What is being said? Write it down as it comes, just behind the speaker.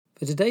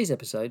For today's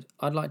episode,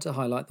 I'd like to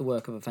highlight the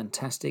work of a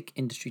fantastic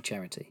industry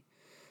charity.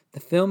 The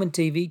Film and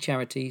TV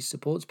Charity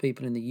supports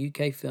people in the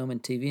UK film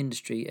and TV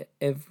industry at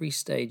every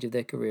stage of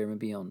their career and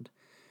beyond.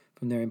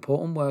 From their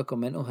important work on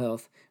mental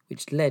health,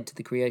 which led to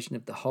the creation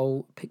of the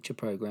Whole Picture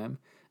programme,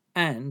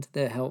 and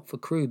their help for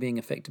crew being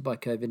affected by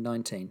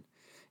COVID-19.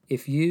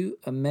 If you,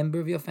 a member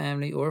of your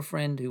family or a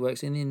friend who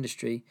works in the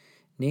industry,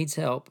 needs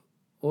help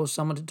or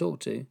someone to talk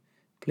to,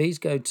 please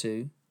go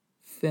to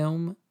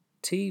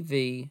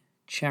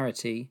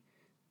filmtvcharity.org.uk.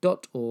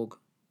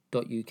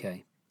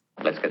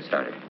 Let's get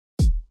started.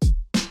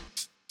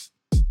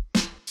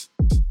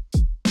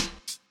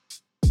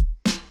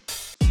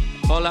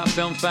 Hola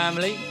film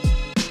family,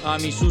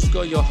 I'm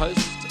Isusko, your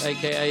host,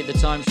 aka the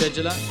Time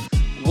Scheduler.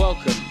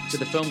 Welcome to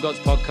the Film Gods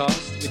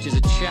podcast, which is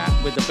a chat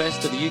with the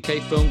best of the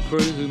UK film crew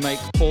who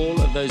make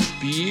all of those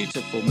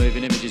beautiful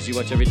moving images you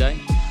watch every day.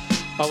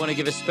 I want to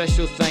give a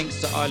special thanks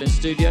to Island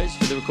Studios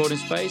for the recording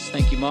space.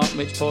 Thank you, Mark,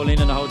 Mitch,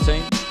 Pauline, and the whole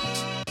team.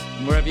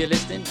 And wherever you're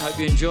listening, hope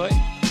you enjoy.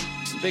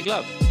 Big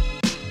love.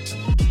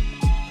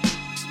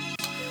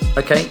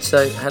 Okay,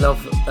 so hello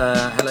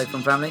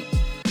film family.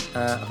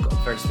 I've got a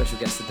very special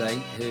guest today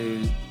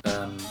who,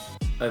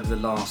 over the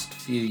last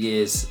few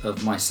years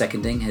of my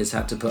seconding, has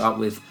had to put up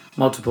with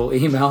multiple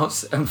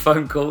emails and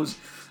phone calls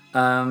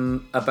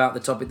about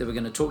the topic that we're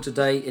going to talk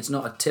today. It's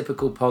not a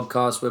typical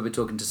podcast where we're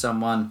talking to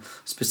someone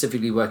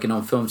specifically working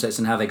on film sets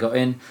and how they got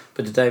in,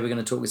 but today we're going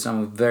to talk with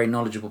someone, a very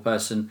knowledgeable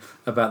person,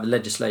 about the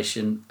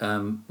legislation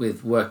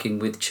with working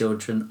with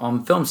children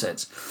on film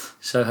sets.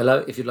 So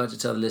hello, if you'd like to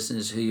tell the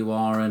listeners who you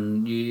are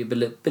and a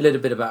little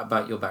bit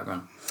about your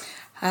background.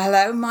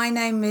 Hello, my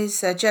name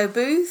is Jo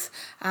Booth,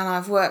 and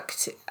I've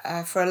worked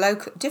for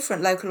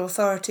different local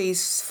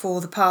authorities for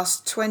the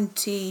past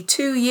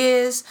 22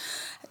 years,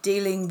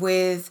 dealing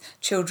with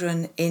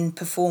children in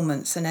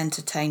performance and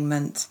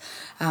entertainment.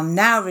 I'm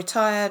now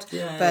retired,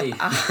 but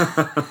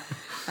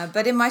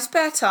in my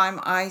spare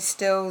time I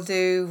still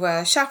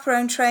do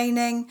chaperone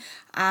training,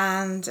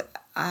 and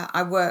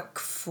I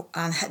work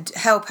and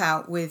help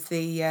out with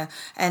the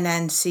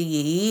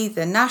NNCEE,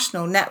 the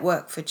National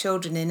Network for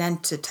Children in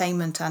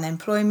Entertainment and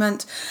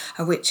Employment,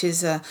 which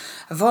is a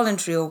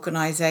voluntary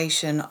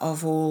organisation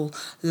of all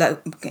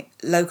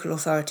local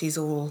authorities,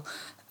 all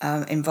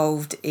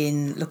involved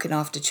in looking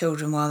after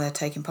children while they're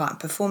taking part in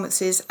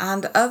performances,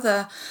 and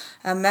other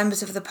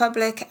members of the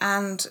public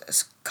and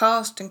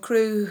cast and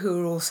crew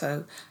who are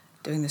also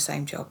doing the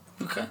same job.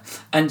 Okay.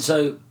 And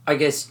so I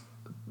guess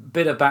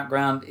bit of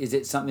background, is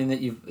it something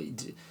that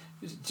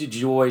did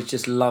you always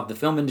just love the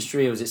film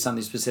industry, or was it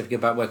something specific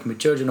about working with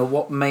children,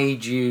 or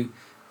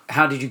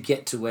how did you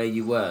get to where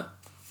you were?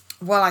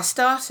 Well, I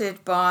started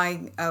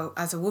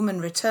as a woman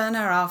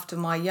returner after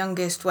my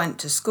youngest went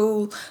to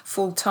school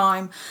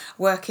full-time,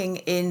 working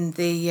in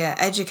the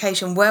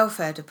education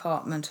welfare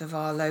department of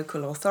our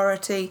local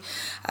authority,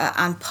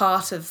 and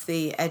part of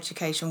the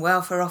education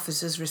welfare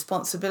officer's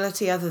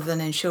responsibility, other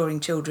than ensuring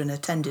children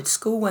attended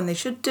school when they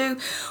should do,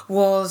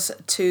 was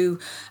to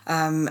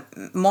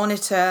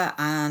monitor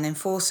and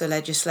enforce the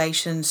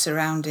legislation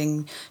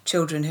surrounding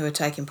children who are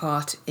taking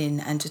part in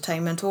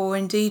entertainment or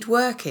indeed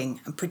working,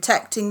 and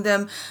protecting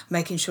them,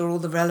 making sure all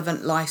the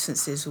relevant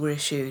licenses were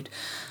issued.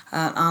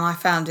 And I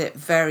found it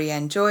very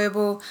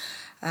enjoyable.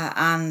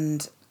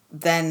 And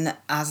then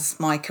as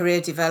my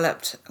career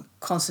developed,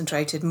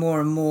 concentrated more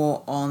and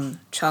more on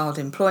child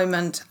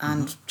employment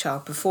and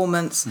child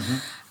performance,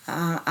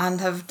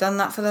 and have done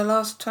that for the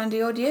last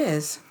 20 odd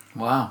years.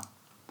 Wow.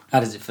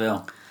 How does it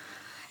feel?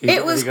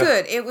 It was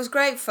good. It was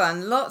great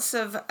fun. Lots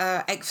of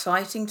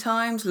exciting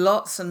times,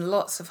 lots and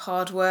lots of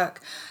hard work,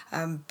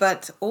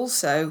 but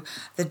also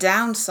the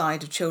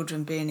downside of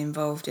children being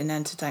involved in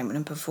entertainment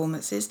and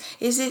performances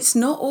is it's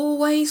not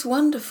always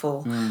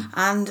wonderful.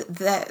 And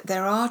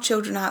there are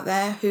children out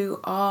there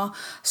who are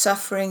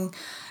suffering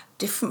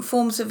different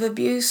forms of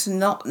abuse,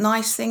 not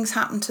nice things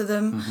happen to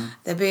them,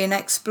 they're being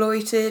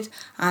exploited,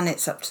 and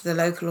it's up to the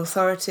local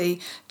authority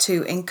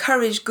to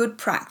encourage good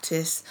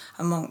practice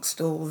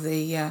amongst all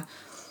the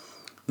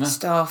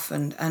staff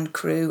and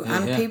crew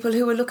and people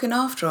who are looking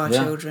after our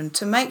children,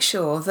 to make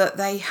sure that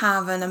they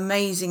have an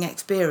amazing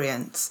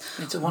experience.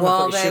 It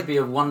should be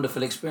a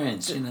wonderful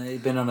experience.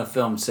 You've been on a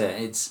film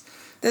set.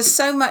 There's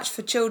so much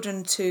for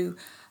children to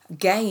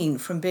gain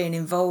from being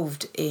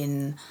involved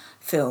in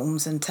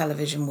films and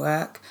television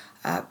work,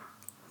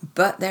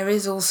 but there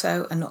is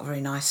also a not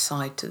very nice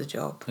side to the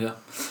job. Yeah.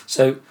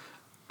 So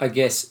I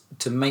guess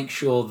to make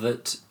sure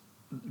that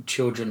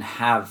children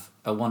have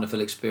a wonderful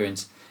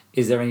experience,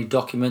 is there any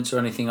documents or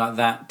anything like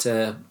that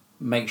to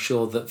make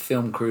sure that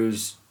film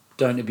crews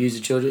don't abuse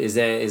the children? Is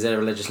there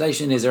a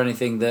legislation? Is there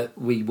anything that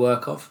we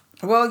work off?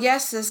 Well,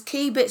 yes, there's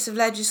key bits of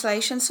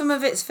legislation. Some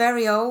of it's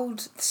very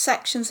old,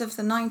 sections of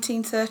the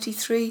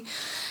 1933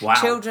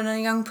 Children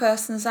and Young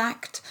Persons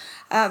Act.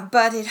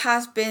 But it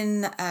has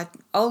been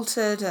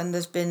altered, and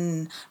there's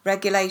been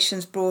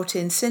regulations brought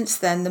in since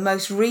then, the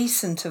most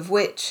recent of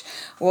which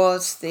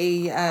was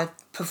the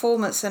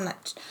Performance and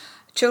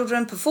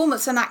Children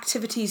Performance and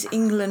Activities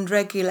England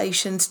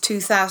Regulations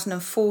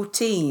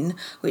 2014,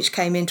 which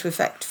came into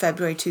effect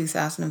February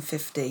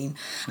 2015. Okay.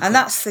 And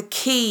that's the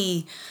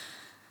key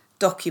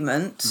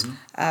document,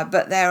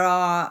 but there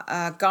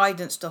are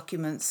guidance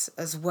documents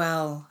as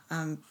well.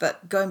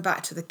 But going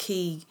back to the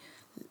key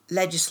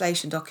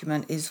legislation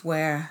document is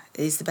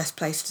the best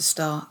place to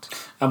start.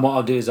 And what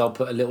I'll do is I'll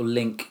put a little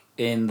link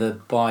in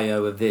the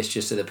bio of this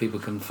just so that people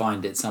can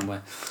find it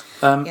somewhere.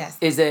 Yes.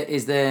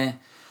 Is there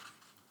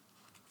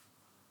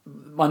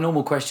my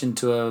normal question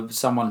to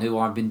someone who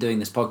I've been doing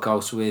this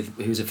podcast with,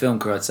 who's a film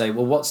crew, I'd say,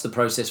 well, what's the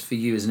process for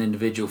you as an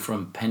individual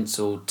from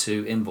pencil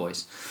to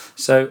invoice?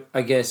 So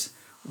I guess,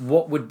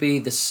 what would be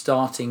the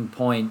starting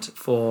point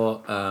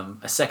for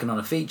a second on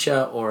a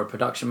feature or a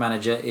production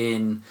manager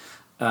in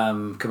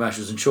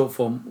commercials and short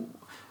form?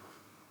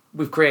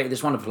 We've created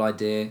this wonderful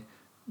idea.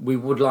 We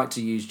would like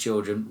to use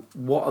children.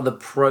 What are the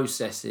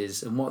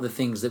processes and what are the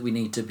things that we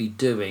need to be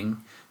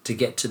doing to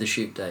get to the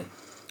shoot day?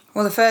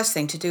 Well, the first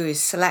thing to do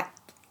is select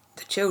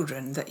the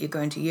children that you're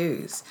going to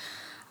use.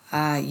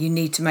 You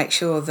need to make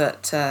sure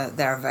that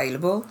they're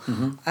available,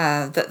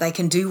 that they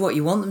can do what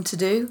you want them to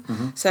do.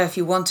 So if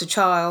you want a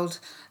child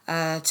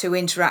to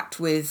interact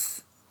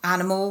with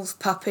animals,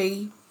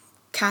 puppy,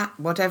 cat,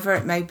 whatever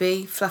it may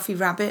be, fluffy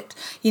rabbit,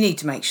 you need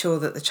to make sure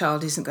that the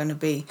child isn't going to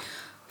be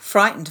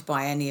frightened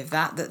by any of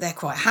that they're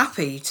quite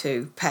happy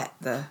to pet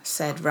the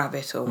said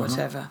rabbit or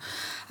whatever.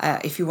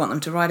 If you want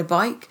them to ride a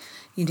bike,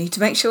 you need to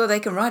make sure they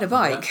can ride a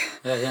bike.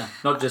 Yeah.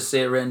 Not just see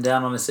it written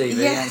down on a CV.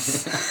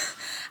 Yes.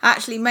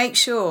 Actually make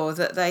sure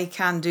that they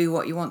can do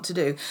what you want to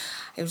do.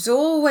 It was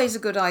always a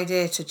good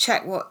idea to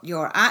check what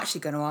you're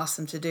actually going to ask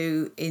them to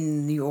do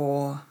in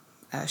your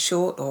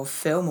short or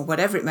film or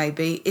whatever it may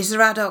be. Is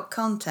there adult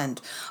content?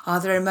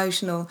 Are there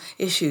emotional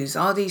issues?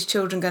 Are these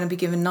children going to be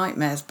given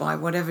nightmares by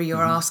whatever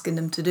you're asking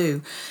them to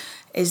do?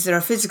 Is there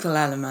a physical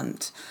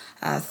element?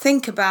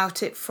 Think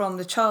about it from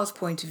the child's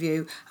point of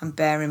view and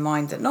bear in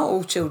mind that not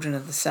all children are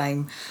the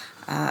same.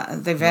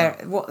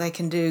 What they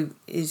can do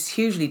is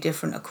hugely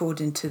different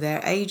according to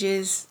their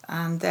ages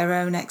and their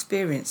own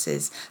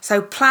experiences.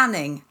 So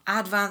planning,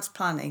 advanced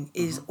planning,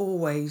 is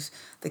always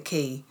the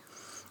key.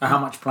 How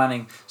much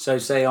planning? So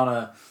say on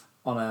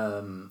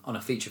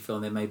a feature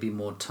film there may be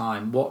more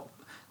time. What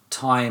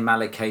time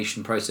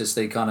allocation process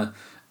they kind of,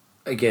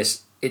 I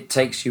guess it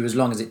takes you as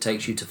long as it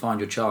takes you to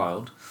find your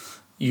child.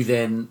 You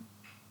then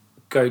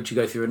go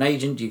through an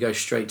agent. You go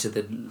straight to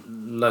the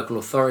local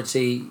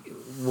authority.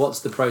 What's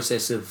the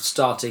process of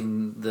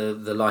starting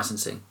the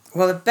licensing?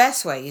 Well, the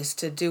best way is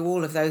to do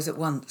all of those at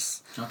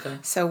once. Okay.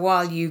 So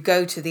while you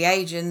go to the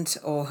agent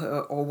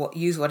or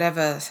use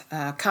whatever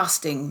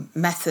casting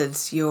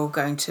methods you're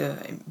going to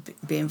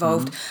be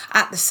involved,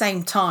 at the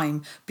same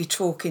time be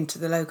talking to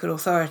the local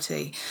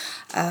authority.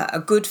 A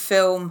good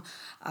film,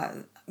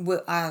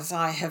 as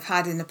I have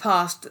had in the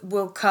past,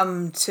 will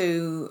come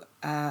to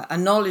a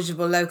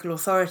knowledgeable local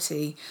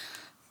authority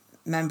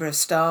member of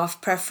staff,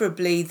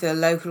 preferably the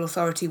local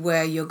authority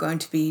where you're going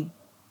to be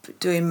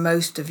doing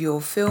most of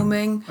your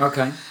filming.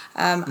 Okay.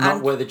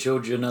 Not where the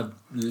children are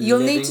living? You'll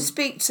need to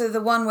speak to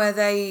the one where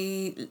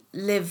they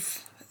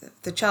live,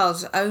 the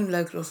child's own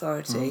local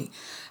authority,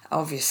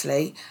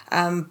 obviously.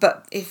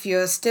 But if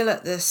you're still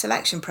at the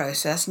selection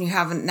process and you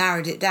haven't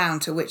narrowed it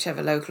down to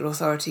whichever local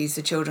authorities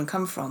the children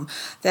come from,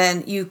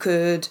 then you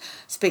could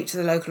speak to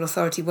the local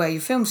authority where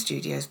your film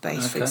studio is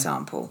based, for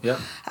example. Yep.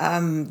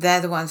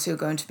 They're the ones who are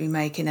going to be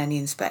making any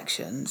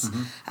inspections.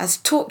 As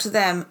talk to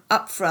them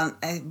up front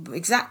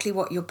exactly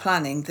what you're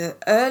planning. The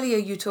earlier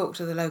you talk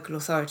to the local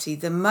authority,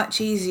 the much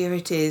easier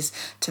it is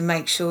to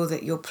make sure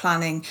that your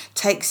planning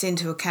takes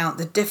into account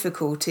the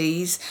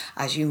difficulties,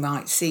 as you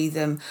might see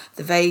them,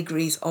 the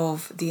vagaries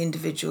of the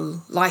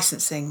individual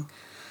licensing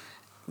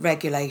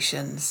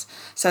regulations,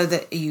 so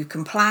that you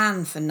can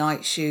plan for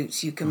night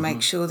shoots, you can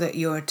make sure that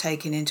you're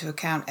taking into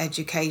account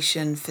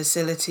education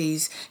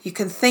facilities, you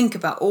can think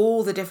about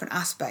all the different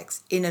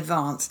aspects in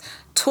advance.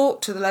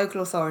 Talk to the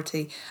local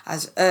authority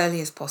as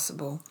early as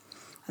possible.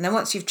 And then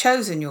once you've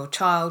chosen your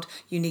child,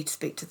 you need to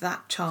speak to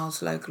that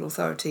child's local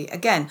authority,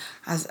 again,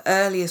 as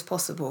early as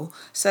possible,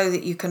 so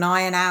that you can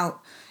iron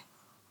out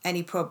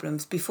any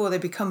problems before they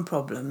become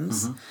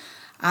problems.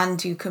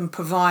 And you can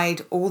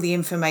provide all the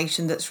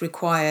information that's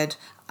required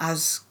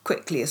as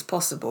quickly as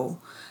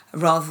possible,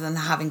 rather than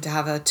having to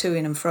have a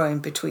to-in and fro-in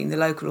between the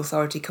local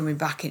authority coming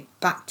back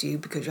to you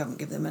because you haven't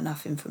given them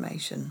enough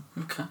information.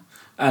 Okay.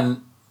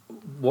 And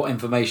what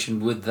information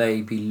would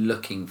they be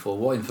looking for?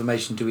 What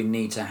information do we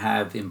need to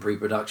have in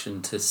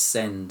pre-production to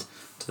send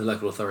to the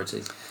local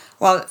authorities?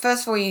 Well,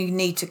 first of all, you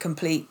need to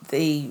complete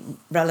the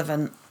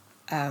relevant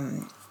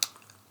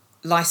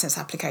licence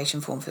application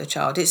form for the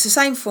child. It's the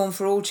same form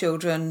for all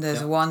children.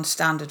 There's one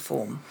standard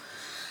form.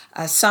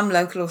 Some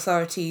local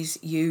authorities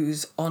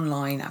use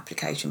online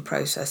application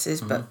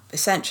processes, but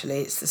essentially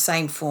it's the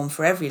same form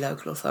for every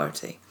local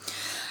authority.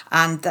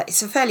 And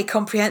it's a fairly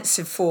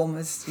comprehensive form,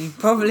 as you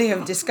probably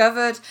have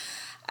discovered,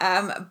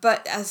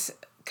 but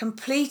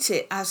complete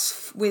it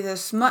with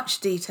as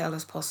much detail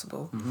as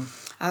possible,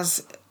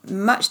 as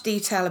much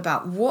detail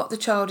about what the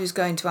child is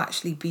going to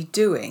actually be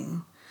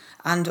doing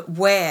and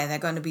where they're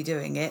going to be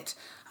doing it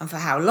and for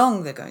how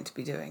long they're going to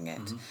be doing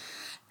it.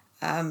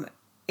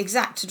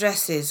 Exact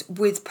addresses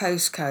with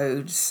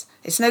postcodes.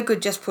 It's no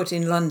good just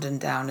putting London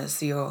down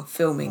as your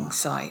filming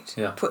site.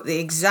 Yeah. Put the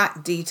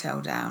exact detail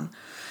down.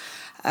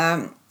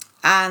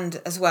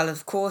 And as well,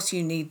 of course,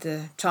 you need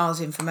the child's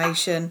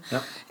information.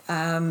 Yep.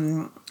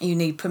 You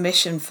need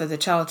permission for the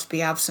child to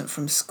be absent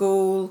from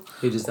school.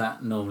 Who does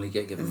that normally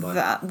get given by?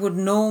 That would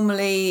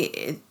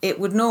normally, it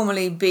would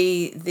normally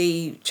be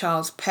the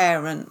child's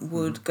parent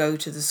would go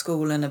to the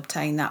school and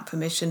obtain that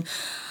permission.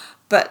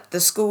 But the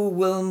school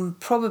will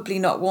probably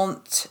not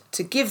want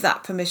to give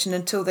that permission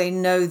until they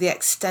know the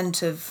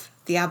extent of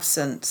the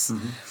absence.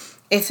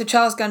 If the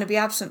child's going to be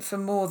absent for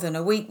more than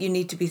a week, you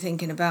need to be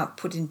thinking about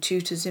putting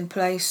tutors in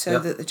place so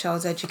that the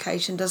child's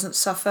education doesn't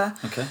suffer.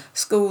 Okay.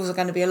 Schools are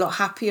going to be a lot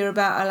happier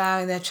about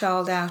allowing their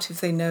child out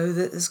if they know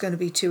that there's going to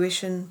be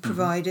tuition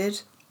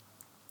provided.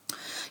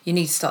 You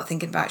need to start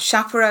thinking about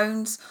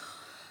chaperones.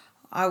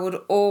 I would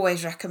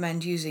always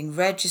recommend using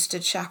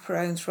registered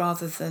chaperones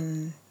rather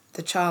than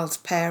the child's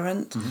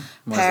parent.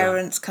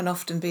 Parents can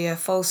often be a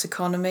false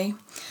economy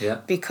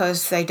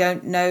because they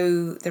don't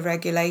know the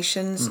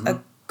regulations.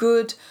 A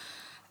good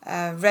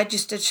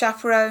registered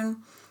chaperone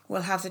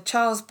will have the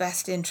child's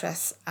best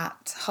interests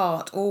at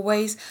heart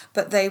always,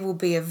 but they will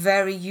be a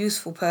very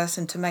useful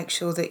person to make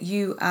sure that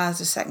you as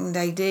a second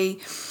AD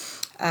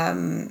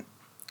and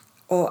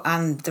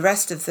the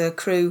rest of the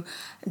crew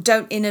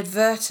don't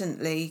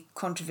inadvertently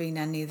contravene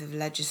any of the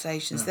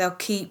legislations. They'll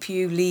keep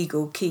you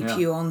legal, keep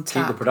you on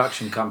tap. Keep the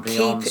production company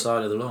on the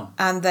side of the law.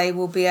 And they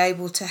will be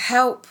able to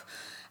help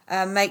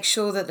make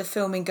sure that the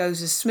filming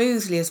goes as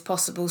smoothly as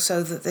possible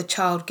so that the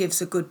child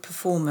gives a good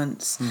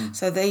performance.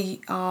 So they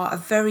are a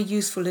very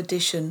useful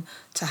addition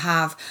to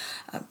have.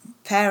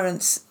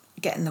 Parents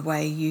get in the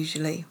way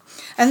usually.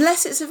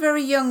 Unless it's a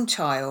very young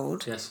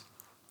child. Yes.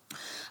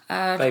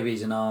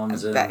 Babies in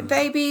arms.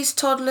 Babies,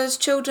 toddlers,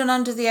 children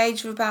under the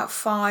age of about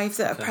 5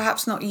 that are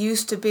perhaps not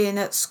used to being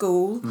at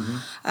school.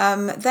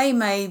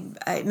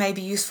 It may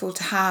be useful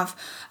to have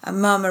a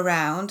mum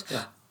around.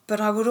 Yeah. But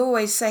I would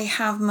always say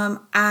have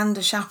mum and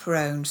a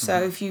chaperone.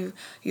 So if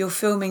you're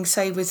filming,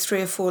 say, with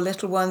 3 or 4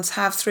 little ones,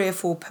 have 3 or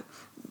 4,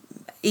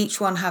 each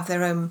one have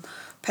their own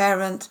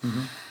parent,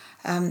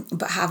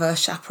 but have a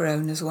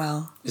chaperone as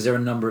well. Is there a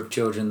number of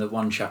children that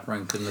one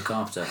chaperone can look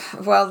after?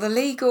 Well, the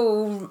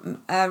legal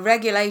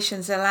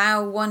regulations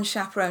allow one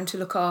chaperone to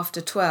look after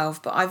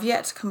 12, but I've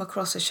yet to come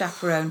across a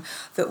chaperone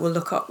that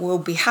will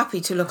be happy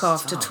to look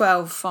after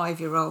 12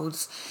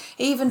 5-year-olds.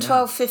 Even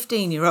 12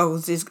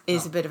 15-year-olds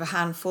is a bit of a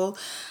handful.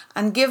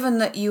 And given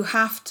that you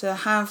have to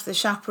have the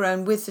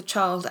chaperone with the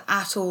child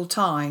at all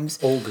times...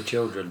 All the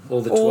children,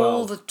 all the 12.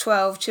 All the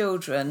 12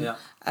 children,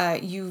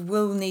 you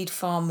will need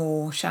far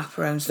more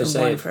chaperones than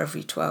one for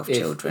every 12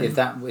 children. If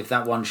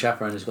that one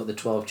chaperone has got the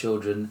 12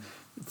 children,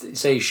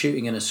 say you're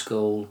shooting in a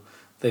school,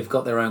 they've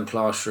got their own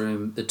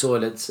classroom, the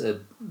toilet's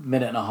a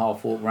minute and a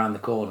half walk around the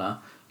corner.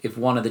 If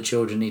one of the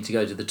children need to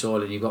go to the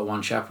toilet and you've got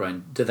one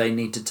chaperone, do they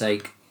need to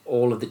take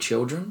all of the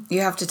children?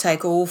 You have to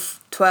take all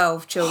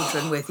 12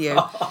 children with you.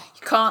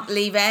 You can't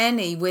leave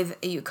any leave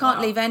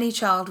any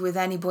child with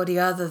anybody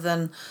other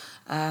than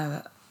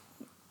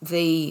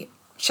the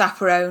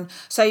chaperone.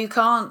 So you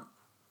can't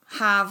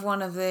have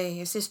one of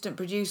the assistant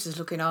producers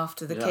looking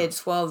after the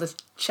kids while the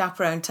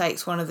chaperone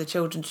takes one of the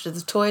children to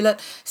the toilet.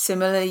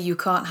 Similarly, you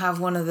can't have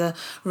one of the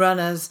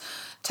runners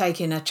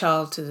taking a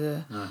child to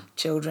the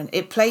children.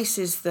 It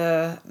places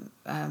the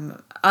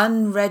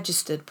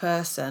unregistered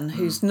person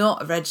who's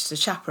not a registered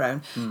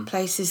chaperone,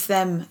 places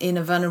them in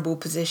a vulnerable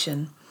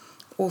position.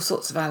 All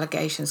sorts of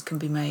allegations can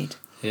be made.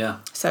 Yeah.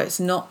 So it's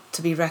not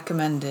to be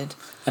recommended.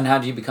 And how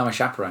do you become a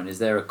chaperone? Is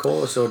there a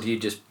course or do you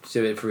just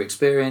do it through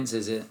experience?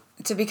 Is it...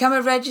 To become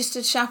a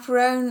registered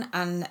chaperone,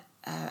 and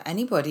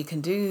anybody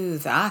can do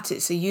that.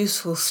 It's a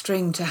useful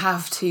string to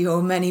have to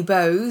your many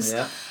bows.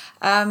 Yeah.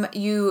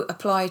 You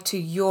apply to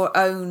your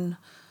own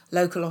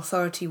local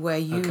authority where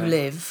you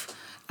live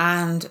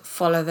and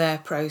follow their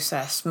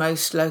process.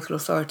 Most local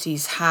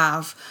authorities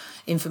have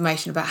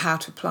information about how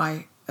to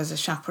apply as a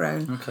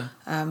chaperone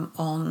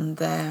on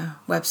their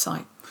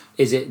website.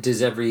 Is there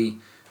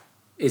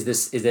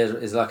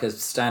like a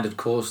standard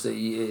course that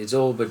it's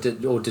all, but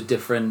do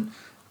different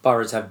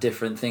boroughs have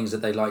different things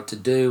that they like to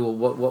do, or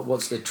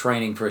what's the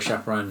training for a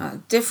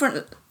chaperone?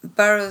 Different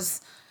boroughs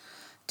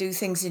do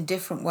things in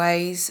different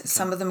ways. Okay.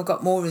 Some of them have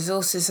got more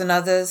resources than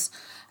others.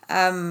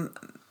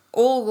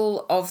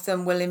 All of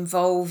them will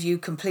involve you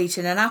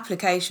completing an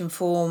application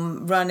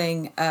form,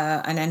 running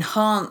an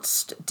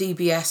enhanced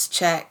DBS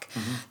check.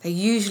 They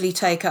usually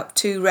take up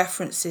 2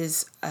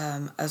 references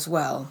as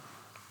well.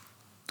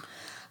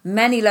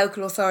 Many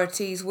local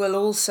authorities will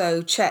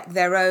also check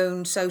their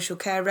own social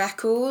care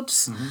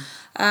records,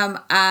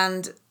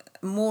 and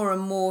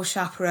more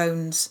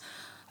chaperones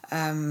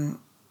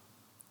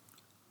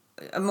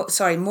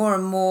more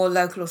and more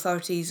local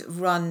authorities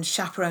run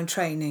chaperone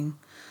training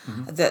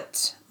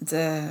that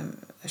the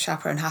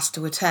chaperone has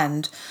to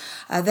attend.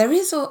 There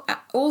is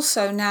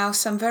also now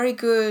some very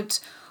good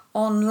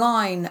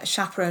online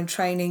chaperone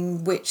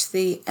training which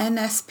the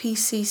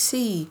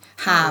NSPCC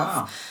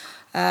have.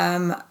 Oh,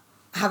 wow.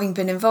 Having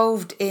been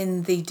involved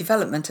in the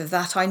development of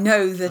that, I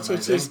know that Amazing.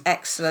 it is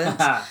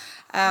excellent.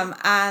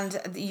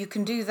 And you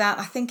can do that.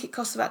 I think it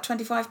costs about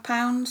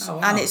 £25, Oh,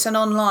 wow. and it's an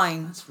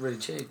online That's really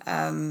cheap.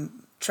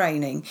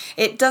 training.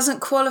 It doesn't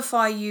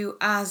qualify you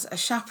as a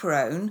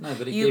chaperone. No,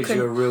 but it gives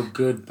you a real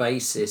good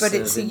basis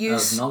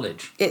of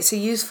knowledge. It's a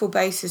useful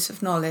basis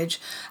of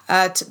knowledge.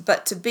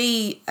 But to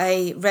be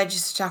a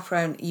registered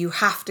chaperone, you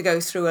have to go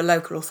through a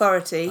local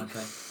authority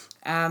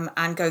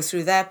and go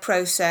through their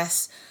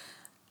process.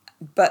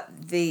 But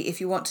if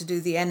you want to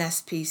do the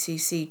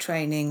NSPCC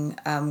training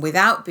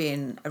without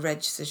being a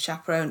registered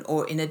chaperone,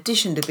 or in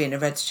addition to being a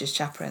registered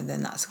chaperone,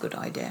 then that's a good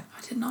idea.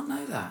 I did not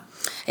know that.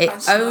 It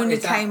only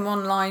came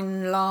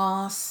online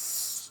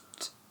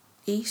last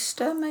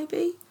Easter,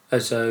 maybe? Oh,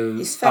 so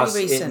it's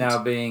fairly recent. It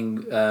now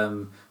being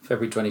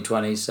February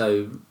 2020,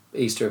 so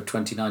Easter of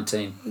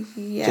 2019.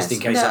 Yes. Just in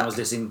case someone was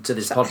listening to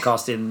this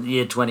podcast in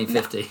year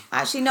 2050.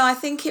 No, I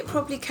think it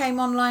probably came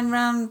online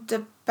round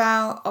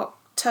about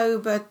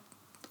October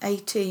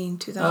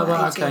 2018. Oh,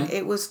 right, okay.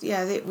 It was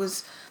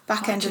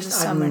back end of the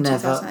summer in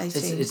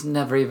 2018. It's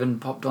never even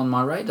popped on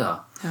my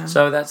radar. Oh.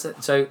 So that's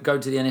it. So go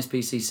to the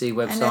NSPCC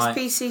website.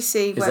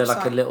 NSPCC website. Is there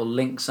like a little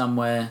link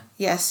somewhere?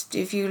 Yes,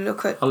 if you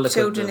look at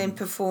children in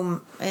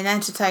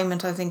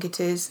entertainment, I think it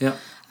is. Yeah.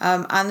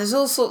 And there's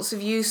all sorts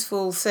of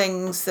useful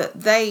things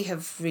that they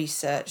have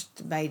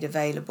researched, made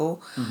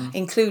available,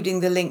 including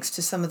the links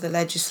to some of the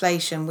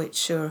legislation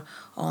which are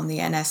on the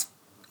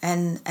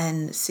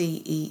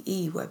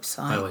NNCEE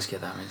website. I always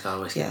get that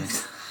mixed.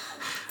 Yes.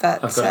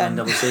 But, I've got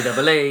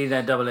NCCE,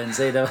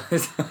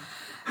 NNC.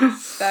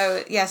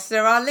 So, yes,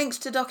 there are links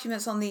to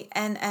documents on the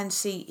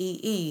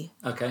nncee.org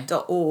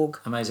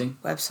Amazing.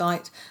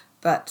 website,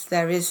 but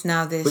there is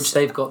now this... Which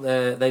they've got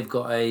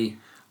a...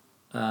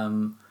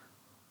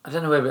 I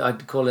don't know whether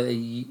I'd call it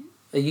a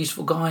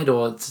useful guide,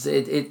 or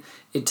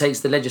it takes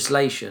the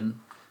legislation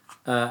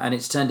and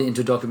it's turned it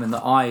into a document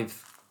that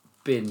I've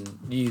been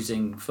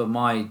using for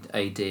my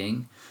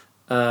ADing.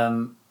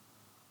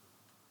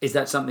 Is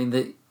that something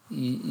that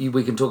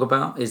we can talk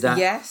about?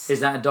 Yes. Is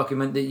that a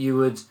document that you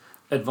would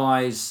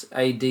advise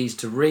ADs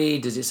to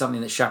read? Is it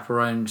something that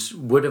chaperones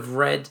would have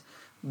read?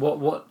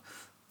 What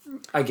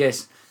I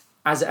guess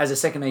as a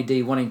second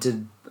AD wanting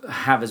to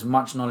have as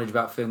much knowledge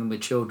about filming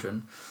with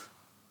children,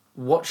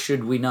 what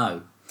should we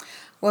know?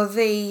 Well,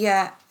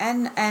 the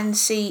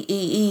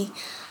NNCEE,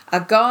 a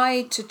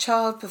guide to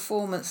child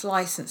performance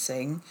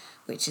licensing,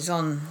 which is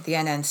on the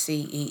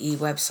NNCEE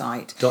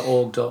website.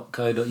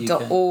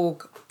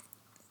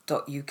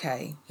 .org.uk.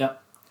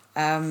 Yep.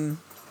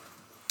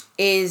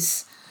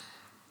 Is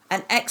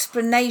an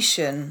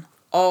explanation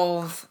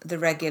of the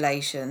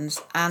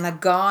regulations and a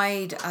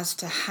guide as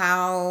to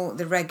how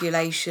the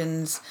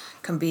regulations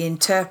can be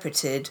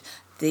interpreted,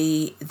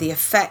 the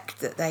effect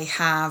that they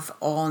have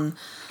on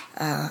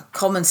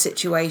common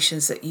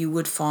situations that you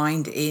would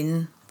find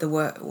in the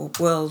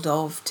world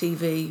of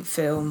TV,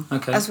 film,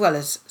 as well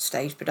as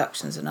stage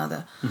productions and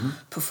other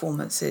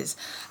performances.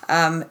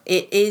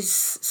 It is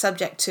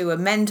subject to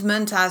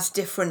amendment as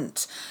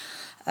different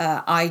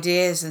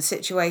ideas and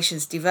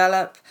situations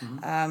develop,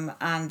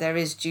 and there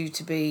is due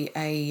to be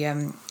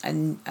an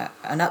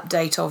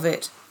update of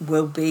it,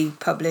 will be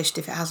published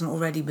if it hasn't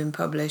already been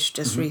published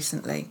just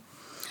recently.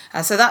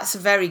 So that's a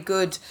very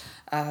good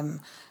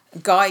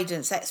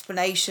guidance,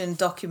 explanation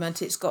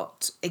document. It's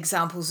got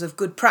examples of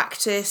good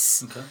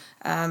practice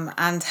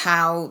and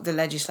how the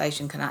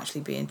legislation can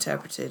actually be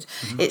interpreted.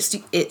 It's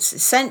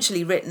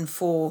essentially written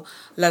for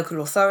local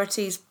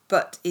authorities,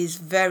 but is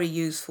very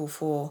useful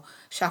for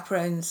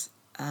chaperones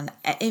and,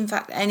 in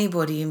fact,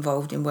 anybody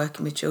involved in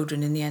working with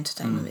children in the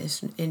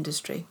entertainment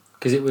industry.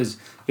 Because it was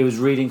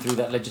reading through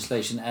that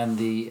legislation and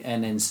the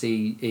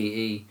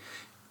NNCEE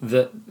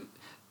that,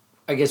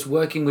 I guess,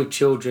 working with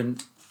children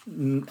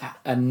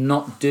and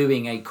not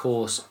doing a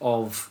course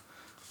of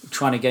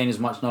trying to gain as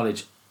much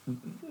knowledge.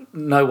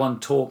 No one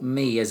taught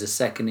me as a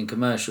second in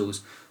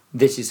commercials,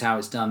 this is how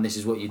it's done, this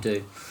is what you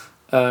do.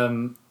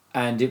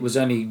 And it was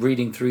only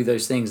reading through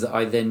those things that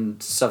I then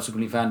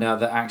subsequently found out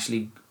that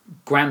actually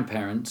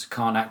grandparents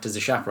can't act as a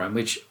chaperone,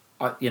 which,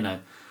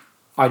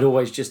 I'd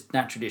always just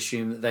naturally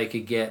assume that they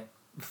could get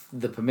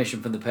the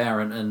permission from the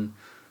parent and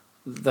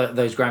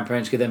those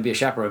grandparents could then be a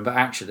chaperone. But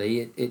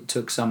actually it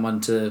took someone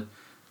to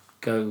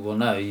go, well,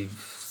 no,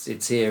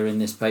 it's here in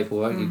this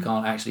paperwork, you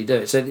can't actually do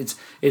it. So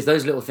it's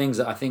those little things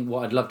that I think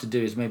what I'd love to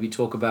do is maybe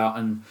talk about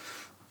and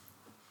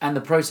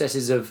the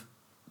processes of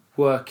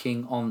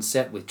working on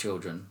set with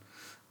children,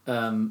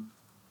 the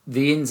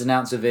ins and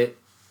outs of it,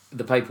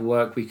 the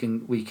paperwork. We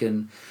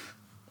can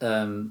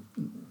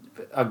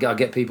I'll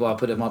get people, I'll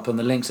put them up on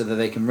the link so that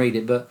they can read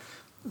it, but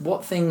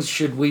what things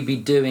should we be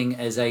doing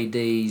as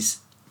ADs,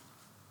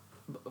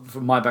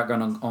 from my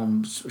background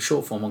on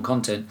short form, on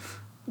content,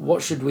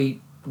 what should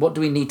we what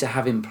do we need to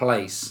have in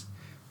place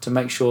to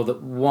make sure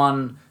that,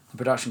 one, the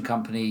production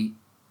company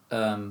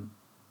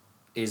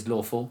is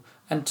lawful,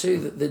 and two,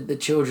 that the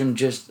children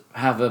just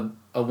have a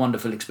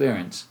wonderful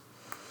experience?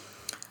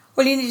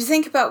 Well, you need to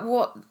think about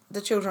what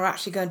the children are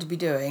actually going to be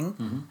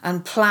doing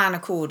and plan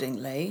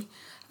accordingly.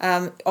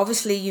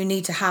 Obviously, you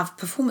need to have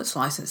performance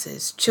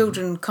licenses.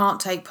 Children can't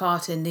take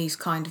part in these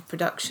kind of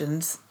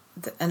productions,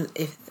 and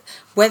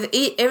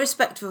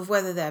irrespective of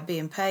whether they're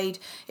being paid,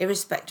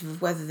 irrespective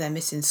of whether they're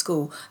missing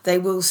school, they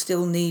will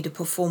still need a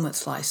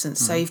performance license.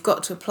 So you've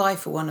got to apply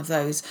for one of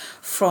those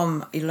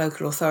from your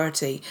local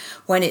authority.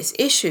 When it's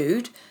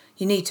issued,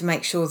 you need to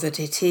make sure that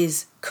it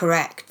is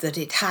correct, that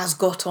it has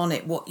got on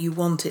it what you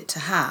want it to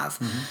have.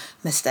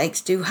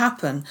 Mistakes do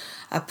happen.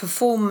 A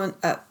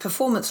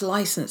performance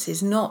license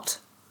is not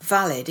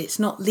valid, it's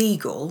not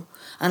legal,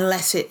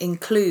 unless it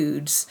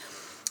includes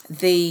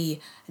the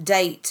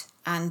date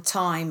and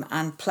time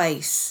and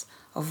place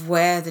of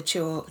where the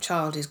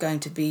child is going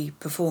to be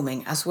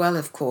performing, as well,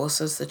 of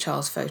course, as the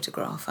child's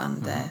photograph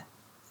and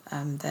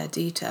their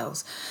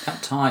details.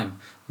 That time,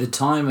 the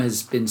time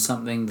has been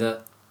something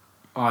that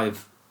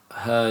I've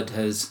heard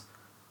has,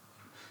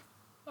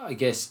 I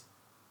guess,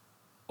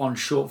 on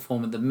short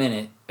form at the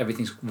minute,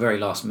 everything's very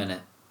last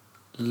minute.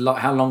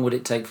 How long would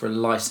it take for a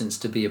license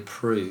to be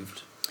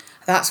approved?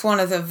 That's one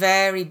of the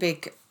very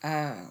big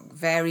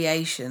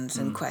variations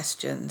and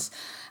questions.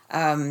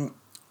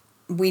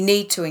 We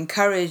need to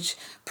encourage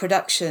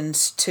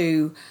productions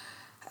to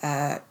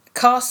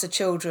cast the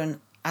children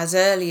as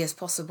early as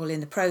possible in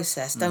the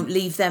process. Don't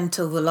leave them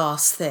till the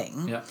last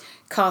thing. Yeah.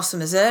 Cast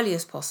them as early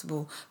as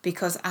possible,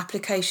 because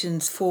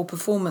applications for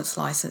performance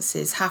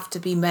licenses have to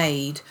be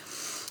made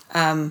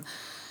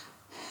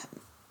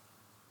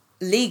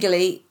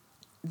legally.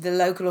 The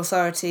local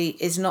authority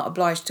is not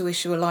obliged to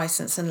issue a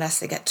licence unless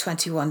they get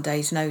 21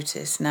 days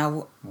notice.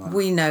 Now,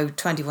 we know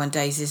 21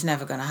 days is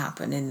never going to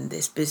happen in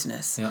this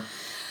business. Yeah.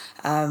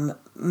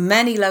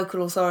 Many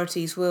local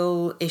authorities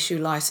will issue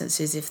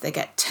licences if they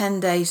get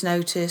 10 days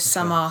notice.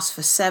 Some ask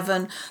for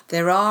 7.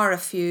 There are a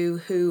few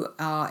who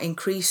are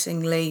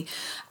increasingly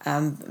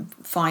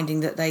finding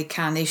that they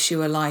can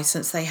issue a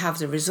licence. They have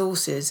the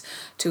resources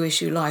to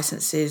issue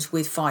licences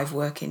with 5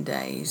 working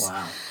days.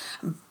 Wow.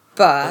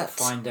 But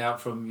find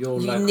out from your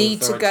local you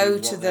need to go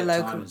to the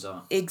local timings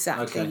are.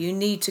 exactly. Okay. You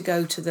need to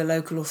go to the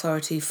local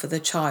authority for the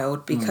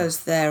child,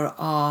 because there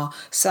are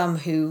some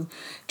who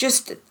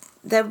just,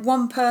 they're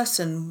one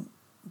person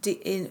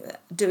doing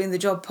the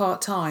job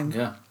part time.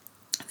 Yeah.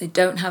 They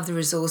don't have the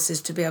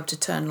resources to be able to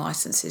turn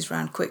licenses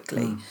around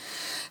quickly.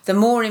 The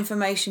more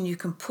information you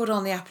can put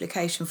on the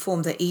application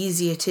form, the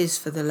easier it is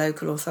for the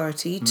local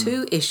authority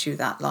to issue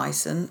that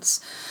licence.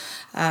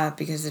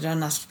 Because there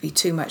don't have to be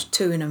too much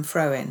to-ing and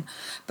fro-in.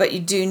 But you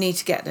do need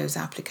to get those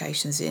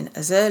applications in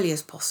as early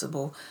as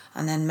possible,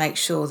 and then make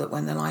sure that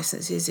when the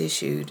licence is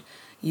issued,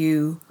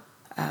 you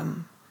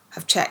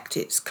have checked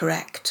it's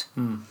correct.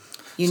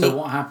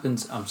 What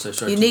happens... I'm so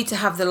sorry. You need to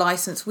have the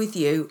licence with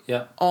you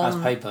as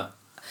paper.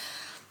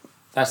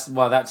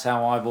 That's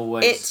how I've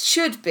always... It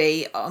should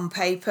be on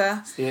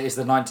paper. It's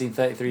the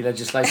 1933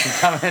 legislation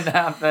coming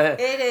out there.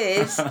 It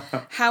is.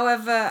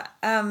 However...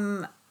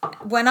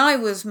 when I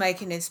was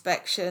making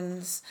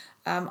inspections,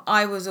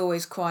 I was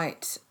always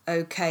quite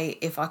okay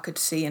if I could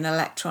see an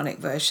electronic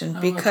version,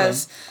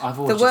 because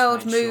the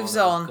world moves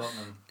on.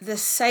 The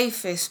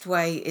safest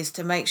way is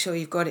to make sure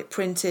you've got it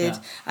printed,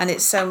 and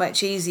it's so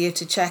much easier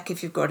to check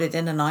if you've got it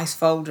in a nice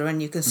folder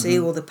and you can see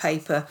all the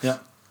paper. Yeah.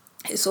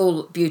 It's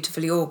all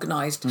beautifully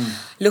organised.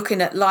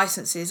 Looking at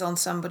licences on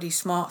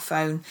somebody's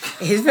smartphone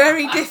is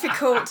very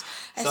difficult.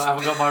 So I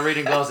haven't got my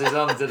reading glasses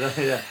on today.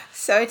 Yeah.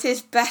 So it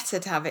is better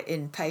to have it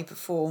in paper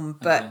form.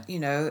 But,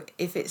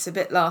 if it's a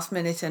bit last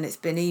minute and it's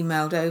been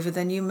emailed over,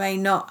 then you may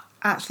not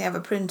actually have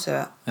a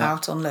printer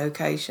out on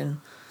location.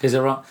 Because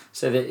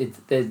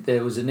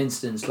there was an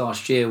instance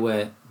last year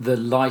where the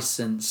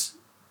licence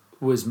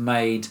was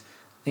made,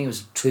 I think it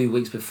was 2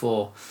 weeks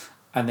before,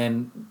 and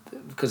then,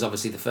 because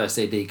obviously the first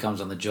AD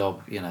comes on the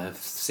job,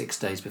 6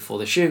 days before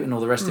the shoot and all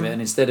the rest of it, and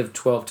instead of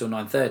 12 till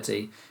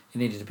 9:30, it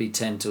needed to be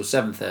 10 till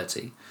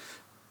 7:30.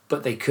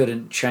 But they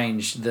couldn't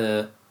change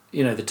the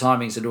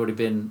timings had already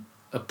been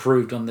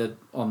approved on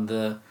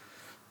the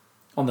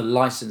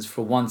license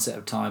for one set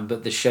of time,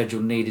 but the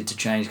schedule needed to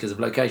change because of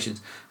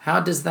locations. How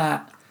does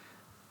that?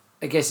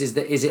 I guess is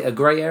it a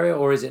grey area,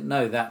 or is it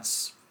no?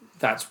 That's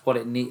what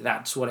it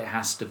That's what it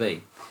has to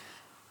be.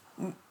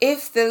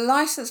 If the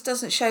licence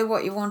doesn't show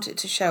what you want it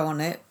to show on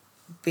it,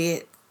 be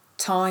it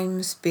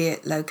times, be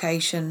it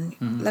location,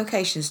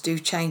 locations do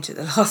change at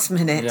the last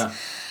minute.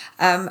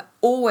 Yeah.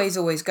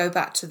 Always go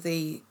back to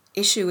the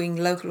issuing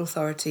local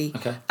authority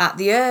at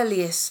the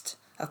earliest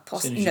of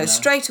possible,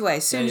 straight away,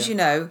 as soon as you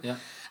know,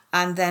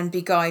 and then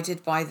be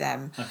guided by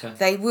them. Okay.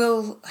 They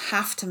will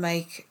have to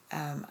make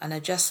an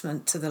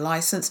adjustment to the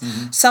licence.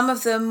 Some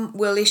of them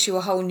will issue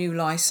a whole new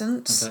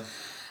licence. Okay.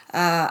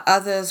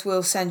 Others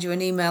will send you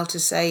an email to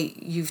say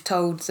you've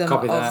told them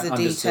of the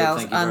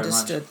details.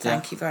 Understood.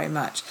 Thank you very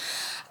much.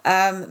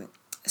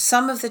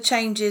 some of the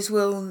changes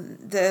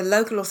the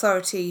local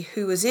authority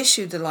who has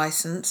issued the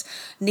licence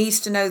needs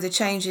to know the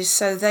changes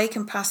so they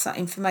can pass that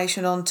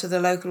information on to the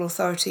local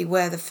authority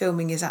where the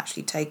filming is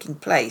actually taking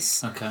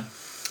place. Okay.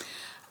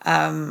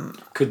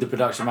 Could the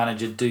production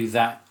manager do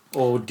that,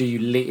 or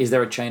is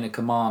there a chain of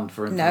command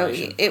for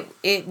information? No,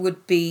 it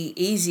would be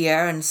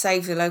easier and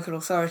save the local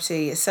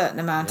authority a certain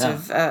amount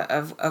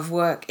of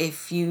work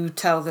if you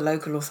tell the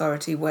local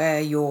authority where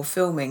you're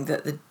filming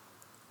that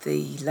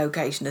the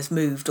location has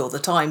moved or the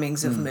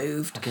timings have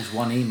moved. I guess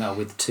one email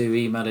with 2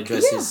 email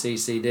addresses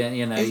CC'd in,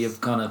 you've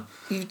done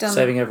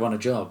saving everyone a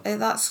job.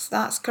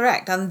 That's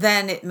correct. And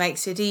then it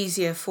makes it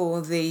easier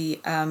for the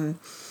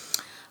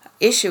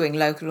issuing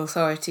local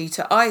authority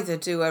to either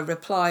do a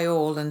reply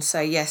all and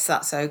say, yes,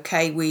 that's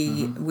okay,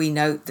 we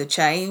note the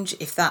change,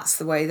 if that's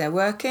the way they're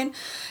working.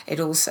 It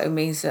also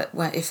means that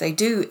if they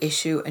do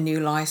issue a new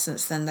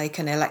licence, then they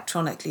can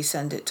electronically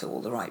send it to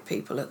all the right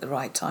people at the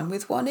right time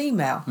with one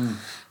email.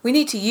 We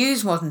need to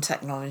use modern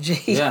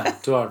technology. Yeah,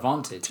 to our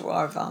advantage. To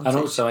our advantage. And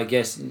also, I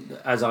guess,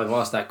 as I've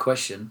asked that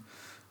question,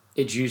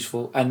 it's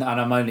useful, and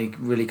I'm only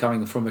really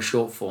coming from a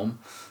short form,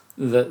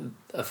 that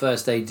a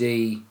first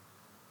AD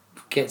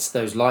gets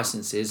those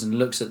licenses and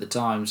looks at the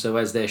time, so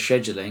as they're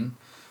scheduling,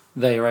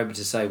 they are able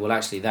to say, well,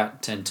 actually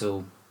that 10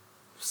 till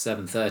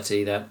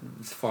 7:30, that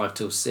 5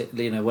 till 6,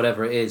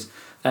 whatever it is,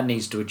 that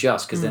needs to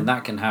adjust, because then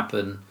that can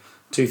happen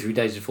 2-3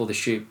 days before the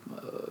shoot.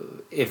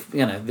 If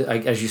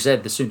as you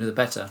said, the sooner the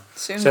better.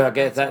 So I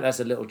guess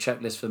that's a little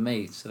checklist for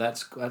me. So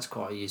that's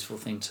quite a useful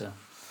thing to.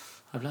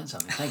 I've learned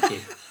something. Thank you.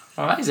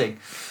 Amazing.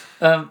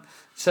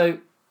 So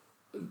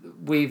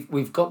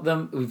we've got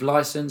them. We've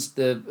licensed.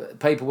 The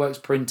paperwork's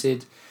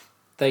printed.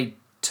 They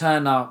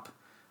turn up.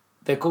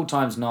 Their call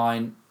time's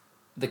 9.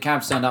 The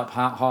cabs turn up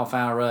half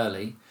hour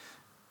early.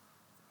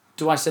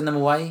 Do I send them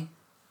away?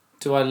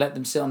 Do I let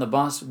them sit on the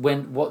bus?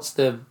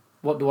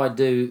 What do I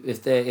do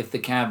if the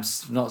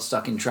cab's not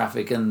stuck in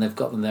traffic and they've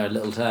got them there a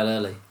little tail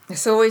early?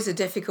 It's always a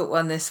difficult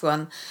one, this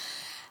one.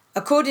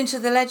 According to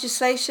the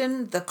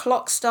legislation, the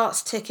clock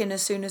starts ticking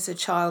as soon as a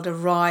child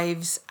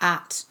arrives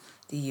at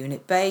the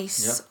unit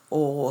base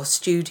or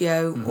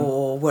studio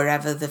or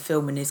wherever the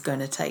filming is going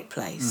to take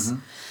place.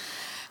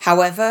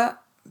 However,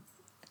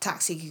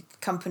 taxi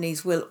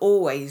companies will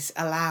always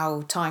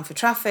allow time for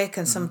traffic,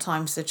 and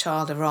sometimes the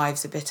child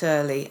arrives a bit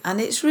early, and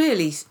it's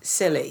really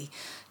silly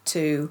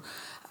to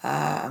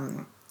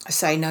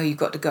say, no, you've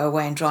got to go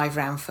away and drive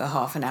round for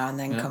half an hour and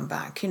then come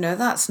back.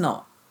 That's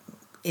not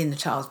in the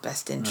child's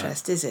best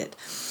interest, is it?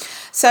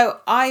 So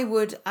I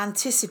would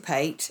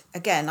anticipate,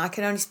 again, I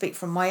can only speak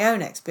from my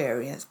own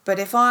experience, but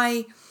if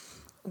I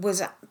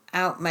was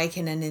out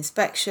making an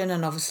inspection,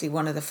 and obviously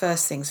one of the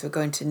first things we're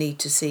going to need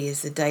to see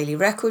is the daily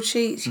record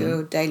sheets,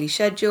 your daily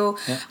schedule,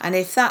 and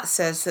if that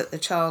says that the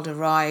child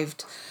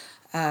arrived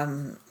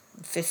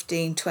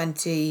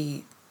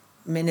 15-20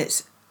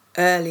 minutes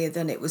earlier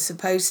than it was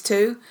supposed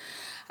to,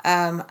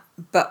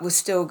 but was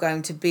still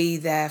going to be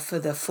there for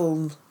the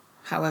full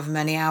however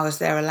many hours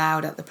they're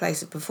allowed at the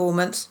place of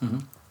performance,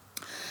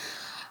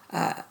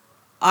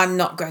 I'm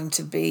not going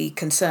to be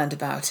concerned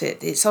about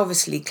it. It's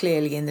obviously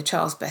clearly in the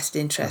child's best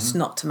interest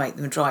not to make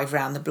them drive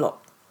round the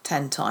block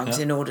 10 times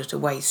in order to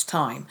waste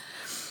time.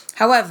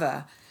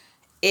 However,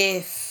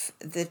 if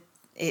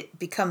it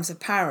becomes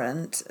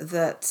apparent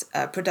that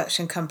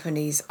production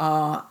companies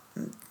are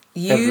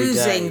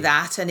using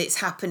that and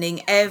it's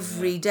happening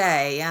every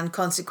day, and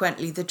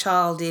consequently the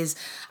child is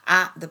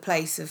at the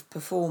place of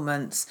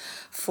performance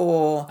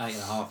for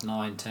 8.5,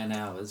 9, 10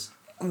 hours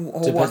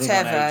or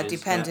whatever,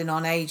 depending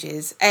on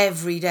ages,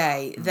 every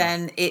day,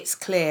 then it's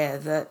clear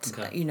that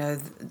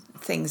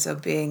things are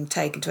being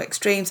taken to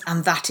extremes,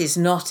 and that is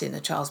not in a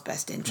child's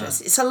best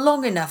interest. It's a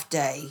long enough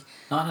day.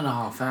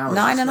 9.5 hours.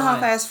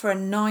 9.5 hours for a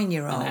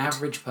 9-year-old. An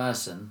average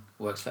person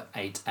works for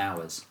 8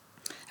 hours.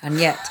 And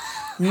yet,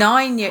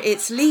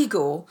 it's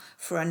legal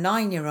for a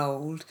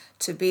 9-year-old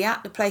to be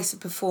at the place of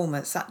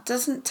performance. That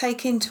doesn't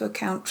take into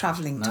account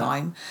travelling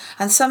time.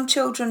 And some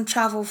children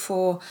travel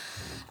for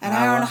an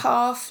hour and a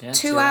half,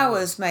 2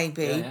 hours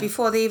maybe,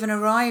 before they even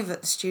arrive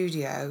at the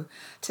studio,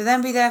 to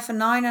then be there for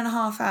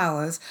 9.5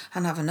 hours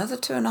and have another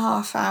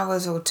 2.5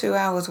 hours or 2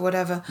 hours,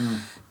 whatever,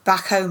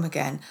 back home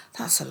again.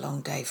 That's a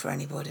long day for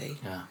anybody.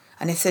 Yeah.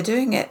 And if they're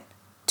doing it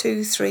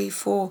 2, 3,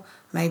 4,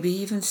 maybe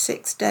even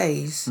 6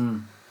 days,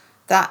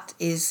 that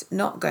is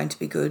not going to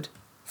be good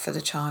for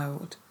the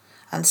child.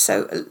 And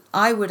so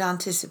I would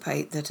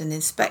anticipate that an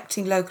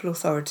inspecting local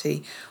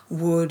authority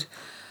would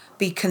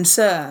be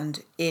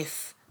concerned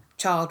if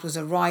child was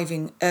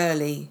arriving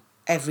early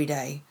every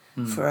day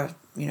for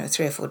 3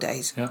 or 4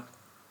 days. Yeah.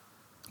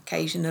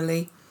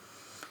 Occasionally,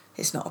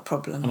 it's not a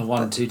problem. On a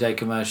 1-2 day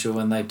commercial,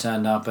 when they've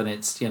turned up and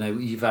it's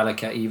you've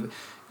allocated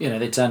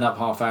they turned up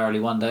half hourly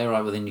one day, all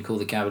right, well then you call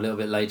the cab a little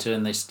bit later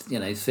and they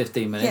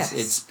 15 minutes. Yes.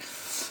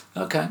 It's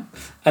okay.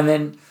 And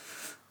then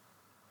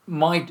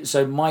my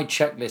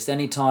checklist,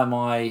 anytime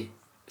I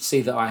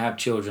see that I have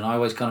children, I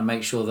always kind of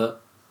make sure that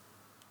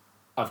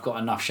I've got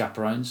enough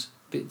chaperones.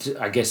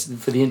 I guess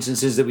for the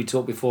instances that we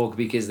talked before,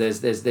 because there's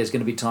going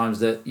to be times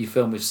that you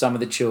film with some of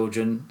the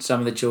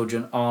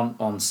children aren't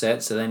on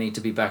set, so they need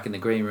to be back in the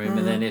green room,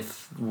 and then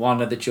if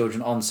one of the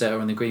children on set or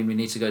in the green room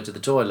needs to go to the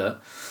toilet,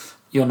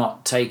 you're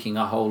not taking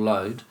a whole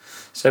load.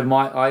 So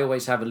I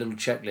always have a little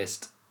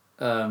checklist.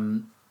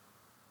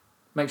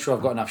 Make sure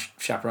I've got enough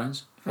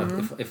chaperones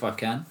if I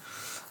can.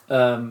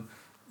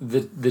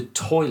 The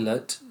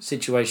toilet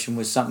situation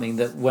was something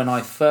that when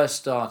I first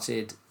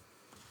started,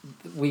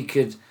 we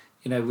could,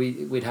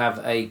 we'd have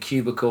a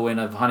cubicle in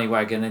a honey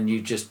wagon, and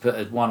you just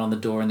put one on the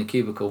door in the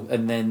cubicle,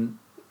 and then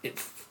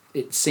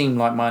it seemed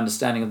like my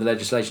understanding of the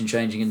legislation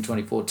changing in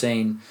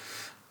 2014,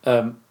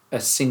 a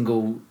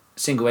single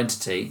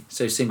entity,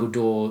 so single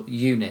door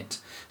unit.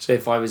 So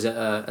if I was at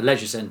a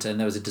leisure centre and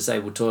there was a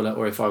disabled toilet,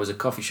 or if I was a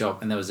coffee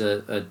shop and there was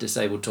a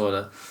disabled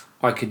toilet,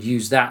 I could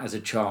use that as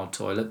a child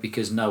toilet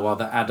because no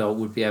other adult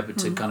would be able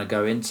to kind of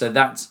go in. So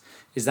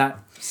is that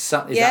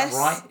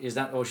right? Is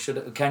that, or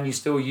can you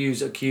still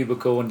use a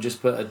cubicle and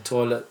just put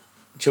a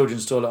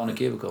children's toilet on a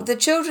cubicle? The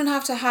children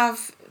have to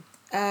have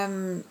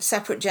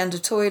separate gender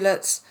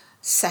toilets,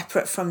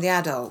 separate from the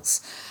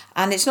adults,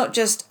 and it's not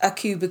just a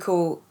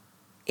cubicle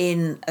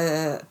in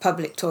a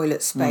public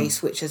toilet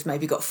space which has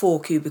maybe got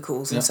 4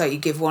 cubicles, and so you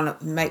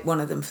make one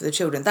of them for the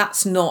children.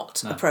 That's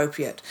not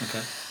appropriate.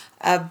 Okay.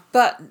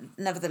 But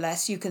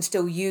nevertheless, you can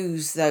still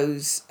use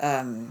those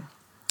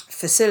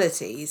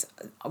facilities.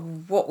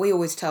 What we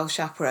always tell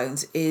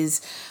chaperones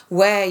is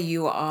where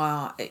you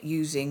are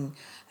using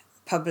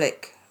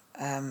public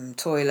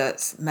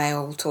toilets,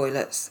 male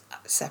toilets,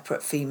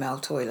 separate female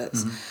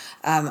toilets,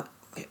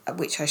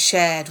 which are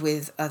shared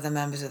with other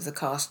members of the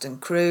cast and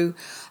crew,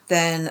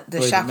 then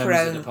the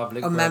chaperone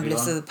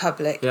members of the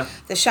public,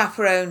 the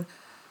chaperone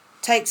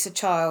takes a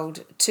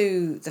child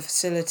to the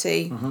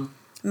facility,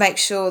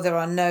 makes sure there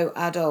are no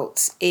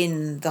adults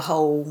in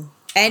the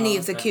any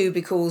of the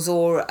cubicles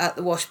or at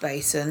the wash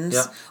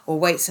basins, or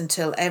waits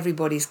until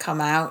everybody's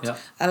come out,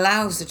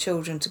 allows the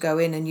children to go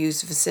in and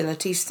use the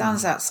facility,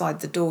 stands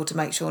outside the door to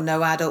make sure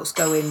no adults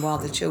go in while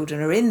the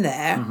children are in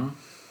there,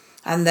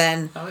 and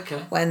then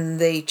when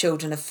the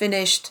children have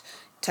finished,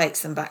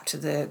 takes them back to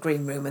the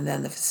green room, and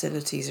then the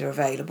facilities are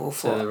available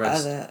for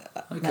other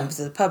members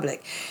of the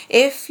public.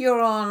 If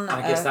you're on...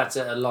 I guess that's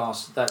a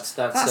last... That's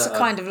a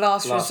kind of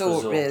last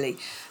resort, really.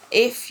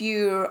 If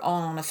you're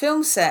on a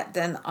film set,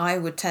 then I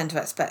would tend to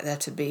expect there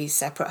to be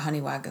separate honey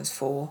wagons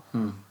for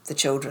the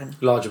children.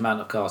 Large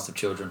amount of cast of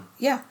children.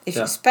 Yeah,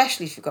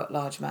 especially if you've got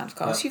large amount of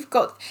cast.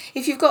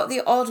 If you've got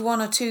the odd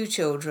 1 or 2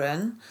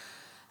 children...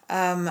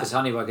 There's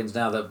honey wagons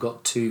now that have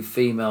got 2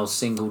 female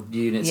single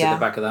units at the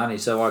back of the honey,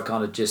 so I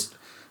kind of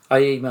I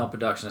email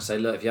production, I say,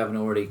 look, if you haven't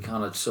already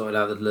kind of sorted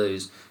out the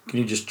loos, can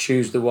you just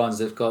choose the ones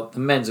the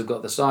men's have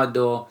got the side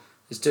door,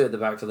 there's 2 at the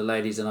back for the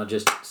ladies, and I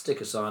just stick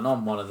a sign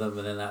on one of them,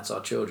 and then that's our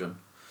children.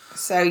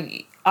 So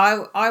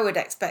I would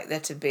expect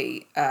there to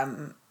be,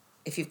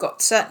 if you've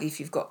got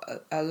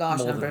a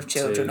large number of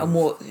children, 2, or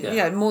more,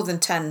 more than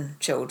 10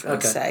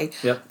 children,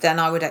 then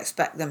I would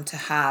expect them to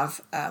have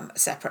a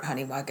separate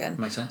honey wagon.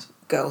 Makes sense.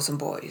 Girls and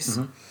boys.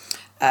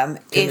 Can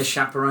the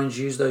chaperones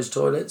use those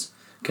toilets?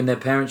 Can their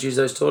parents use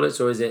those toilets,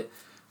 or is it,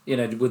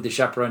 would the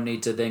chaperone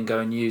need to then go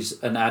and use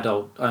an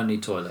adult-only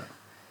toilet?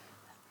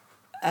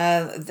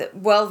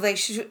 They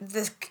should.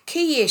 The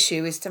key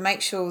issue is to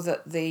make sure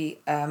that the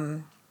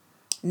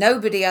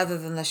nobody other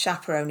than the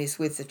chaperone is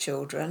with the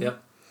children,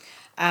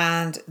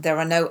 and there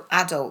are no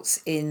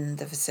adults in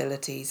the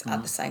facilities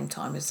at the same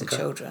time as the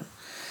children.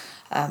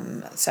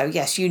 So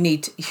yes, you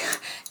need.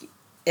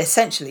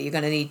 Essentially, you're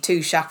going to need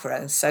 2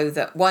 chaperones so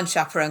that one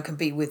chaperone can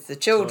be with the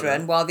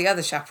children while the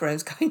other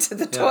chaperone's going to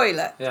the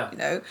toilet.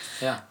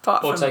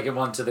 Or taking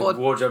one to the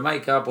wardrobe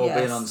makeup, or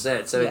being on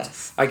set. So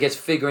it's, I guess,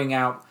 figuring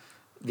out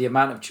the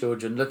amount of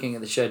children, looking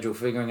at the schedule,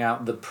 figuring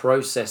out the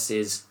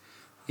processes,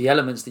 the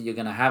elements that you're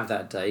going to have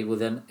that day will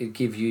then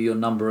give you your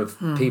number of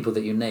people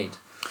that you need.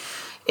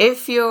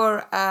 If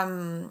you're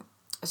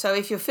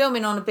if you're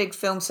filming on a big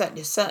film set,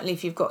 certainly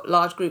if you've got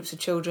large groups of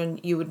children,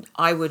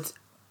 I would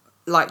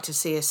like to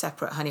see a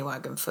separate honey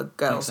wagon for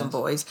girls and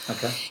boys.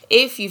 Okay.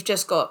 If you've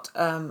just got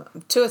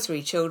 2 or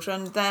 3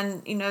 children,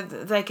 then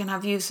they can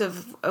have use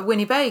of a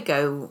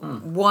Winnebago,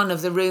 one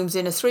of the rooms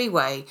in a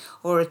 3-way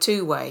or a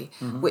 2-way,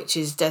 which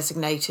is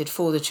designated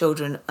for the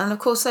children, and of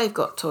course they've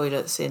got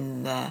toilets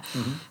in there.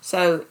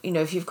 So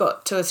if you've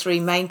got 2 or 3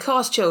 main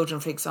cast children,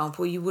 for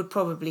example, you would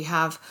probably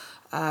have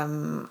a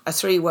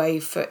 3-way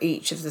for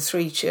each of the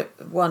 3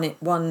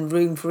 one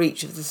room for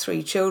each of the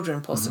 3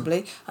 children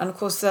possibly, and of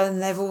course then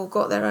they've all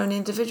got their own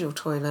individual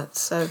toilets.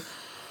 So,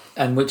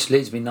 and which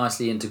leads me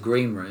nicely into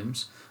green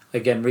rooms.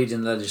 Again,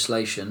 reading the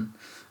legislation,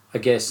 I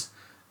guess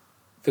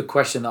the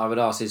question that I would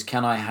ask is,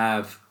 can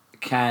a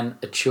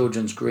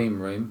children's green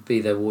room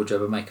be their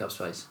wardrobe and makeup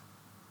space?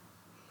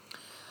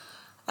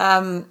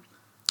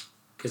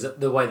 Because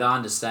the way that I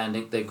understand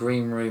it, the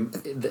green room,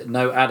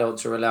 no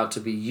adults are allowed to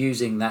be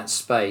using that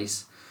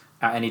space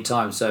at any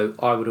time. So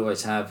I would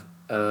always have,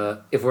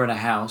 if we're in a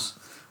house,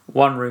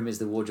 one room is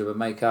the wardrobe and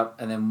makeup,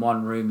 and then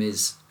one room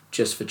is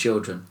just for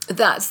children?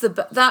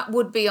 That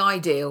would be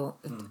ideal.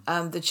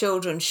 The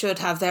children should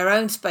have their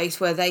own space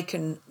where they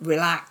can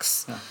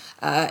relax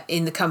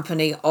in the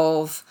company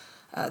of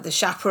the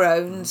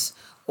chaperones,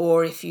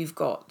 or if you've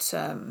got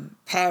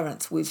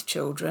parents with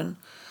children,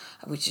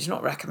 which is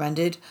not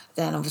recommended,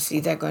 then obviously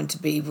they're going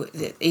to be,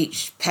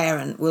 each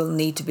parent will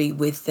need to be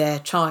with their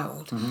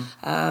child.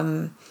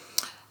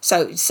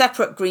 So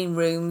separate green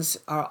rooms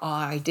are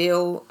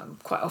ideal.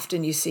 Quite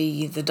often you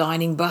see the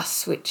dining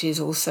bus, which is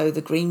also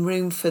the green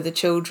room for the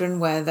children,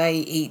 where they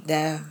eat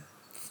their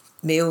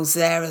meals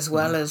there as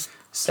well as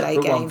play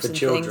Separate games one for and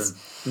children,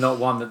 things. not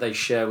one that they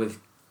share with.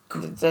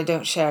 They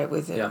don't share it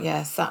with it. Yeah.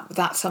 Yes,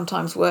 that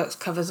sometimes works,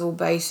 covers all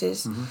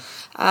bases.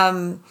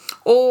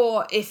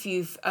 Or if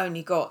you've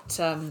only got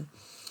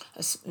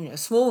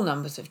small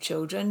numbers of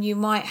children, you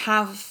might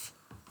have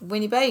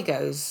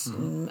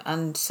Winnebagos,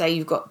 and say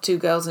you've got 2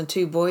 girls and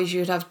 2 boys,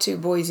 you'd have 2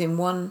 boys in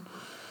one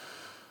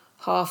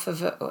half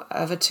of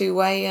a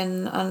two-way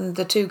and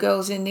the 2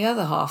 girls in the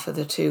other half of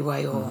the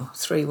two-way or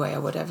three-way or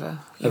whatever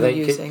you're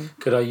using.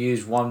 Could I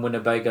use one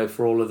Winnebago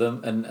for all of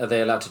them, and are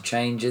they allowed to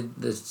change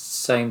at the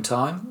same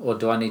time, or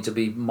do I need to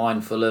be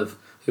mindful of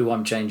who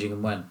I'm changing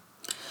and when?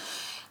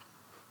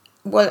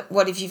 Well,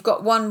 what if you've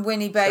got one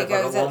Winnebago? So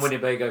if I've got one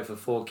Winnebago for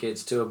 4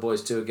 kids, 2 are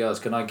boys, 2 are girls,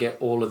 can I get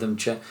all of them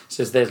changed?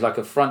 So there's like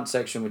a front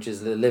section, which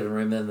is the living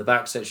room, and then the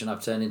back section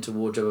I've turned into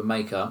wardrobe and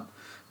makeup.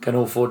 Can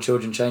all 4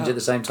 children change at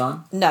the same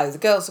time? No, the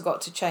girls have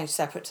got to change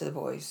separate to the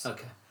boys.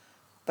 Okay.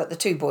 But the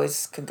 2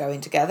 boys can go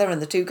in together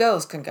and the 2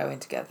 girls can go in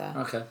together.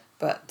 Okay.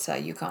 But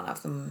you can't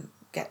have them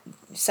get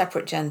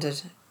separate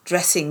gendered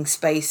dressing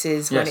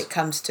spaces when it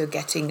comes to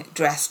getting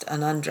dressed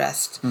and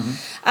undressed.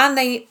 And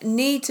they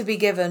need to be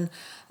given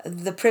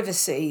the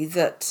privacy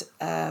that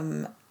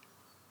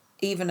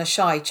even a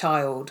shy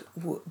child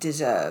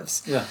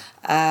deserves. These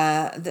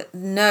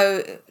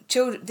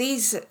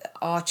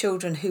are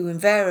children who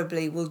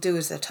invariably will do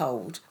as they're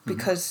told,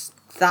 because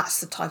that's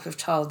the type of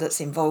child that's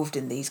involved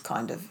in these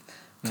kind of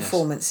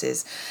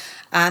performances.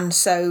 And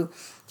so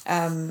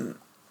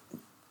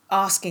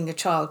asking a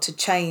child to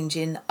change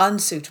in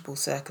unsuitable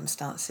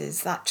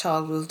circumstances, that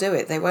child will do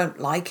it. They won't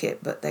like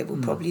it, but they will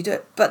probably do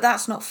it. But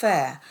that's not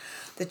fair.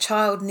 The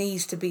child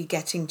needs to be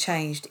getting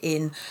changed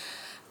in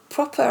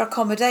proper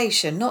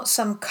accommodation, not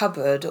some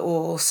cupboard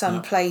or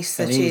some place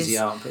that is... An easy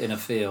up in a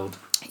field.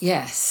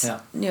 Yes.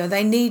 Yeah.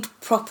 They need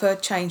proper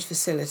change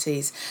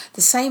facilities.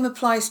 The same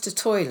applies to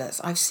toilets.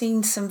 I've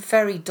seen some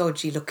very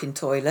dodgy looking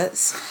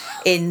toilets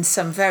in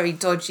some very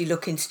dodgy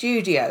looking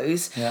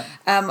studios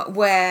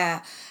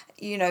where,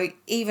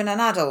 even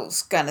an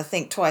adult's going to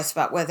think twice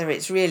about whether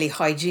it's really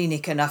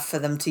hygienic enough for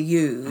them to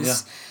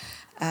use.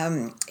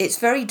 It's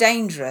very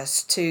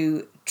dangerous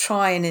to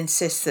try and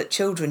insist that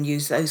children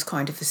use those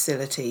kind of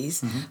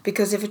facilities,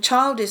 because if a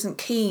child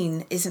isn't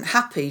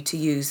happy to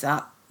use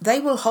that, they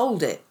will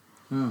hold it,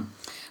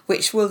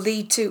 which will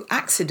lead to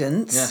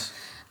accidents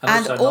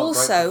and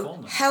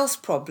also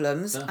health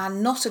problems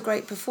and not a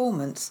great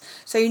performance.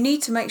 So you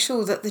need to make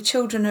sure that the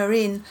children are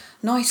in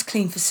nice,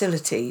 clean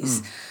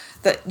facilities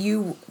that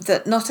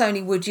not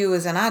only would you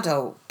as an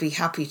adult be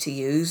happy to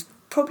use,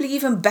 probably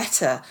even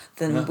better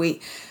than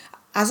we...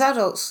 As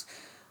adults,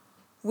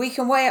 we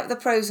can weigh up the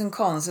pros and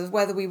cons of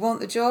whether we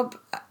want the job.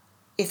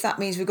 If that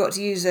means we've got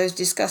to use those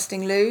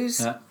disgusting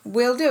loos,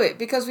 we'll do it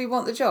because we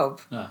want the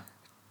job.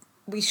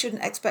 We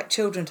shouldn't expect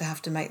children to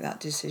have to make that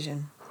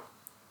decision.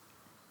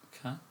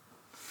 Okay.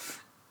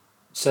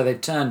 So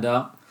they've turned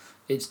up.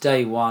 It's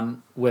day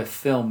 1. We're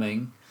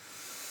filming.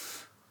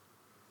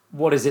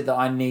 What is it that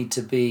I need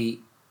to be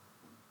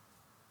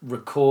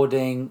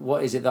recording?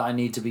 What is it that I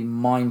need to be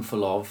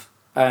mindful of?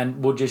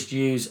 And we'll just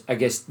use, I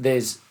guess,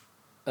 there's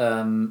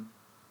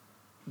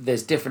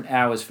different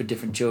hours for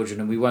different children,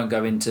 and we won't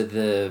go into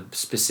the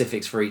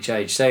specifics for each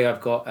age. Say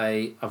I've got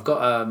a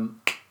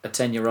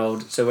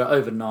 10-year-old, so we're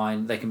over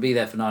 9. They can be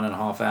there for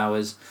 9.5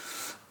 hours.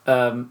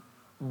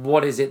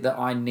 What is it that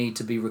I need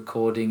to be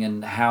recording,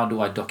 and how do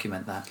I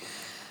document that?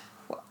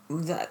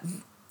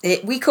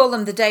 We call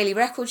them the daily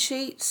record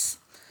sheets.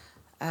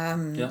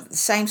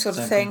 Same sort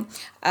of thing.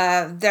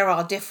 There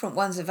are different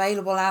ones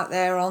available out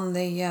there on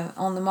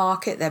the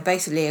market. They're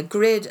basically a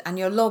grid, and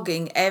you're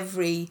logging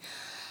every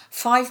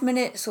 5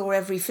 minutes or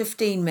every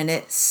 15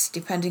 minutes,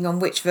 depending on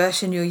which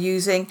version you're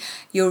using.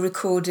 You're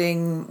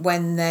recording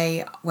when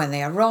they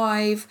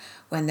arrive,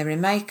 when they're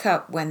in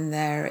makeup, when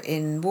they're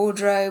in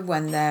wardrobe,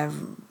 when they're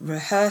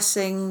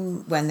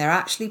rehearsing, when they're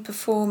actually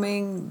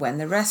performing, when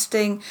they're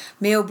resting,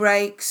 meal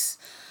breaks,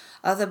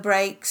 other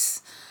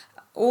breaks.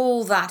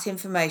 All that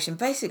information,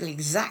 basically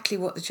exactly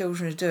what the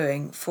children are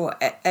doing for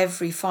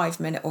every 5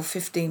 minute or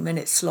 15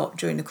 minute slot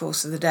during the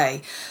course of the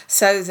day,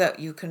 so that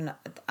you can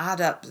add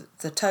up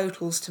the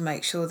totals to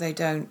make sure they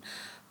don't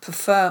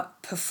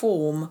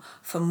perform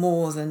for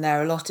more than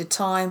their allotted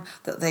time,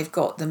 that they've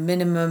got the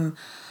minimum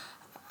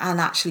and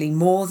actually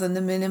more than the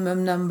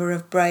minimum number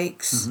of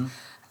breaks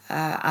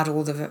at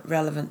all the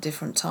relevant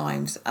different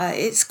times.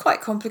 It's quite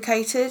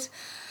complicated.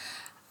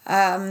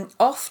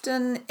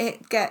 Often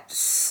it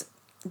gets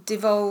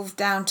devolved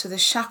down to the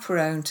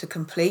chaperone to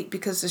complete,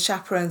 because the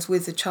chaperone's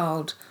with the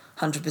child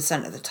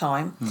 100% of the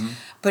time.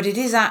 But it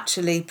is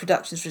actually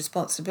production's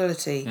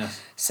responsibility. Yes.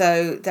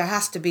 So there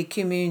has to be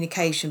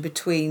communication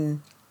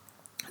between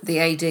the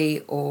AD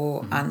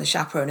and the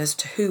chaperone as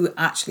to who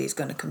actually is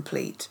going to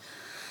complete.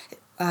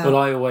 Well,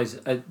 I always,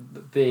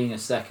 being a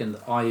second,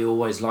 I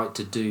always like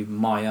to do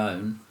my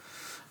own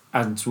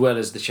as well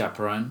as the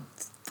chaperone.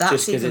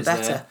 That's even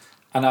better. There.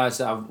 And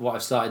what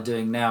I've started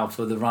doing now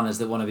for the runners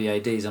that want to be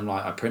ADs, I'm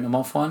like, I print them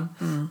off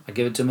one, I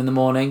give it to them in the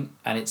morning,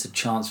 and it's a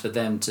chance for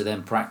them to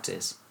then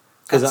practice.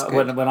 Because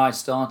when I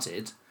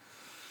started,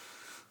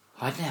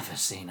 I'd never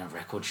seen a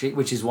record sheet,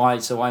 which is why,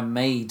 so I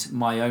made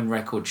my own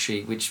record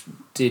sheet, which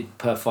did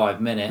per 5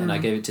 minute, and I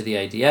gave it to the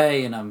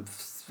ADA, and I'm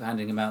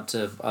handing them out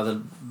to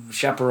other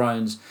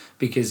chaperones,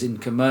 because in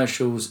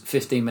commercials,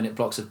 15-minute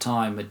blocks of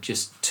time are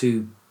just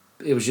too,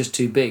 it was just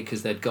too big,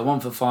 because they'd go on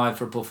for 5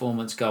 for a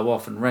performance, go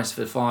off and rest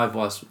for 5,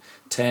 whilst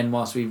 10,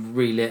 whilst we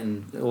relit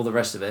and all the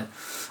rest of it.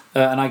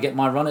 And I get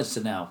my runners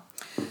to now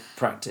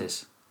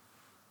practice.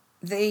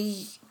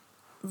 The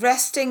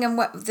resting and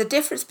the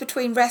difference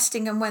between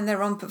resting and when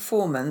they're on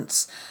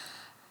performance,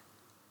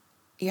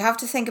 you have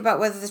to think about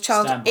whether the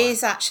child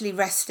is actually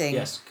resting.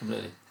 Yes,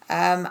 completely.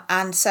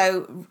 And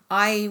so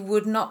I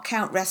would not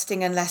count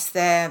resting unless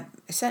they're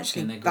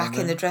essentially back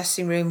in the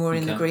dressing room or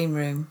in the green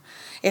room.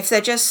 If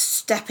they're just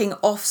stepping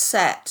off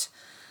set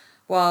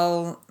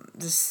while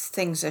the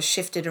things are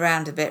shifted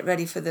around a bit,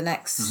 ready for the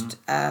next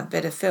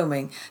bit of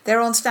filming,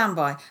 they're on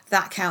standby.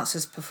 That counts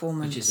as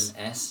performance. Which is an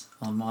S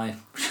on my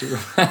sheet.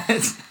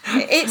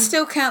 It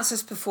still counts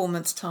as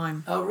performance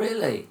time. Oh,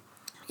 really?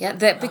 Yeah,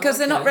 because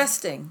they're not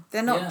resting.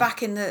 They're not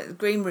back in the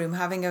green room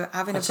having a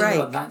break.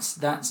 What,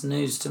 that's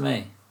news to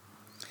me.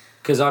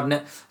 Because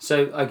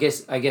so I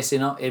guess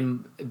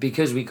in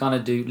because we kind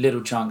of do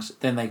little chunks,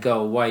 then they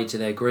go away to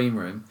their green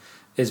room.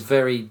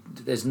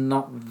 There's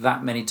not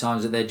that many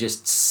times that they're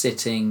just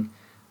sitting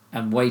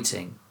and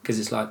waiting, because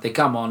it's like they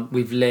come on,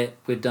 we've lit,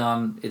 we're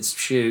done, it's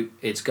shoot,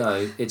 it's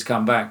go, it's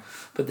come back.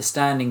 But the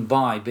standing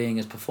by being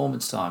as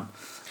performance time,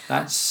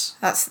 that's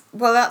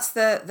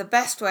the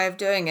best way of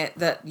doing it.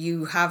 That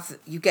you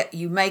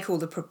make all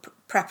the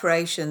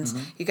preparations,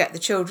 you get the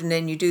children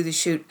in, you do the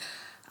shoot,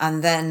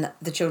 and then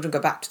the children go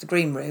back to the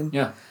green room.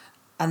 Yeah.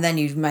 And then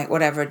you make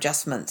whatever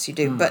adjustments you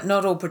do. But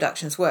not all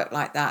productions work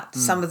like that.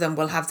 Some of them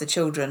will have the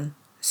children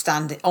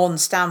on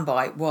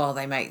standby while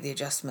they make the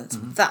adjustments.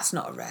 That's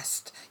not a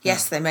rest.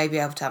 Yes, they may be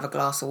able to have a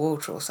glass of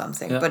water or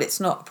something, but it's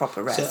not a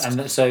proper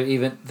rest. So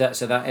even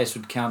that S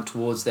would count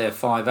towards their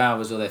 5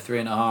 hours or their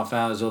 3.5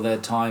 hours or their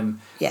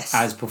time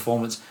as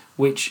performance.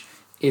 Which,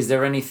 is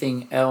there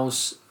anything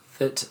else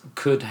that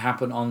could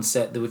happen on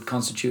set that would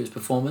constitute as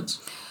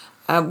performance?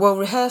 Well,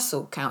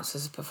 rehearsal counts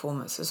as a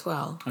performance as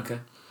well. Okay.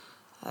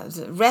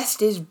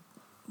 Rest is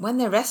when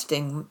they're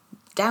resting,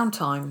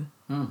 downtime.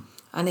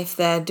 And if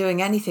they're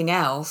doing anything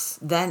else,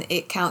 then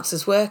it counts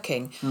as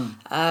working.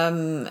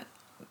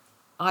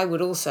 I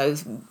would also...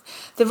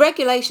 The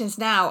regulations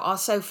now are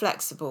so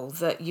flexible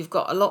that you've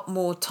got a lot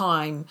more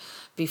time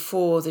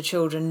before the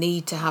children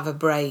need to have a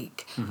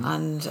break.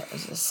 And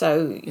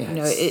so,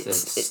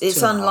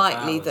 it's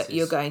unlikely that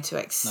you're going to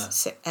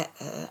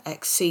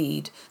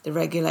exceed the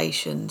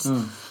regulations.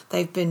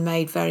 They've been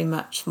made very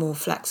much more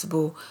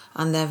flexible,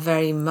 and they're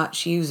very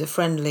much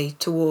user-friendly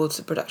towards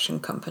the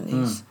production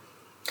companies.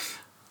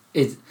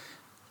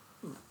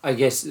 I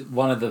guess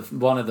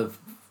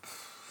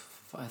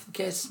I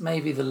guess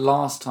maybe the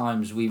last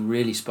times we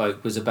really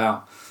spoke was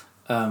about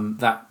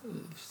that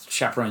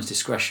chaperone's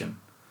discretion,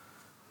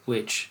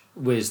 which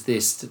was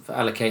this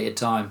allocated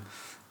time.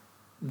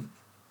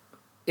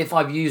 If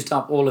I've used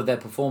up all of their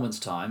performance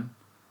time,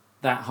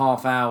 that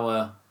half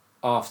hour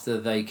after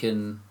they're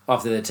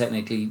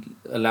technically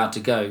allowed to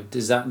go,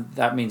 does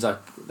that means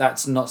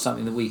that's not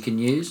something that we can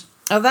use?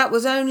 Oh, that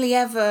was only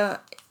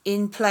ever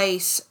in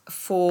place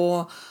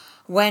for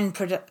when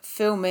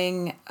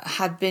filming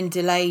had been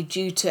delayed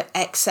due to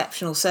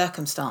exceptional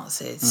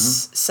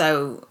circumstances.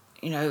 So,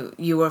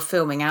 you were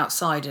filming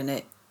outside and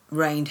it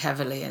rained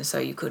heavily and so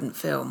you couldn't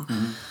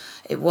film.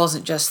 It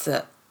wasn't just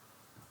that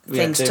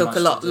things took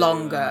a lot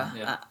longer.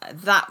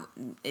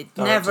 It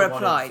never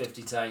applied.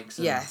 50 takes.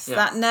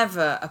 That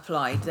never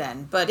applied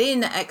then. But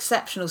in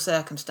exceptional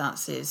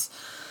circumstances,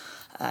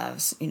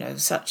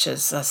 such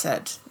as I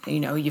said,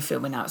 you're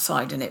filming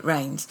outside and it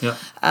rains.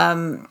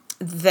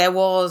 There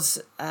was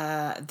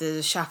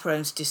the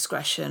chaperone's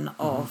discretion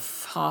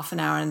of half an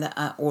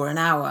hour or an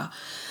hour.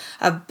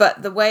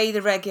 But the way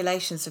the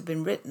regulations have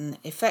been written,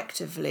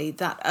 effectively,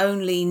 that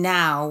only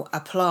now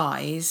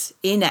applies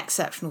in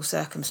exceptional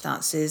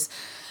circumstances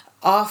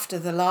after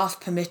the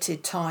last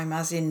permitted time,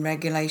 as in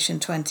Regulation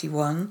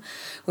 21,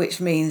 which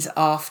means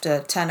after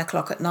 10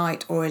 o'clock at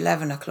night or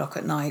 11 o'clock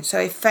at night. So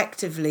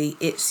effectively,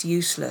 it's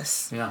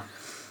useless.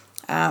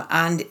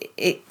 And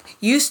it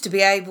used to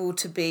be able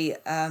to be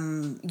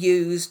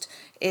used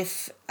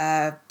if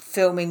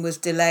filming was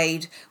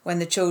delayed when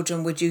the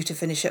children were due to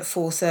finish at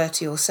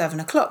 4:30 or 7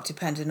 o'clock,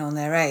 depending on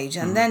their age.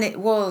 And then it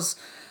was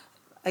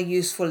a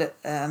useful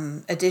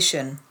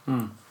addition.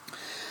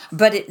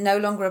 But it no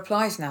longer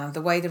applies now.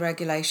 The way the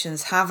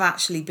regulations have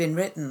actually been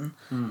written,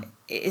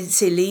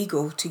 it's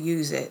illegal to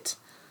use it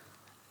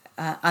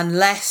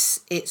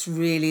unless it's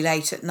really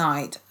late at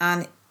night.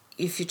 And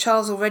if your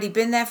child's already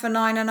been there for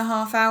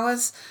 9.5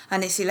 hours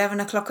and it's 11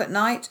 o'clock at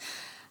night,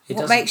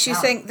 what makes you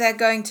think they're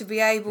going to be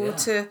able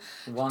to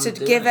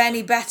give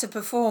any better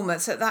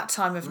performance at that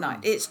time of night?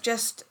 It's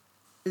just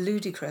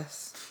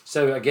ludicrous.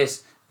 So I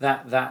guess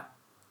that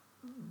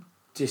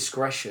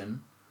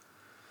discretion,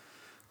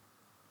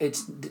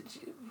 is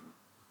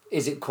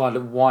it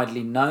quite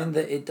widely known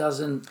that it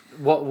doesn't?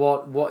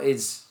 What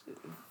is?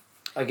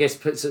 I guess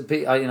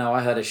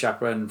I heard a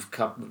chaperone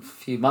a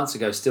few months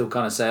ago still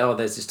kind of say, "Oh,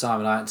 there's this time,"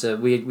 and I had to.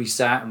 We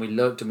sat and we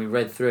looked and we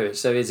read through it.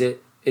 So is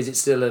it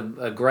still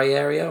a grey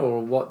area,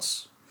 or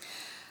what's?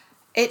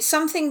 It's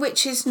something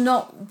which is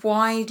not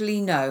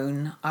widely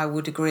known, I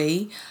would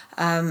agree.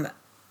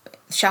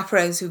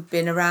 Chaperones who've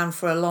been around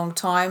for a long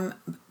time,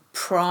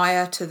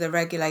 prior to the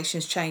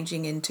regulations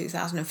changing in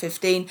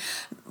 2015,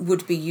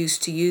 would be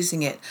used to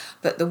using it.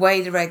 But the way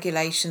the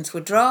regulations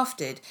were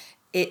drafted,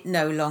 it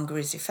no longer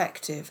is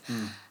effective.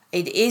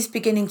 It is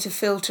beginning to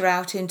filter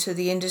out into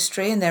the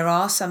industry, and there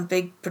are some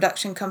big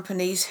production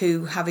companies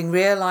who, having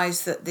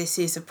realised that this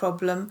is a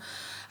problem,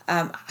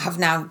 have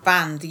now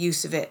banned the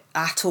use of it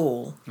at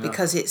all,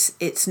 because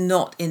it's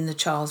not in the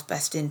child's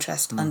best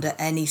interest under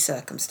any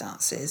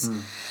circumstances.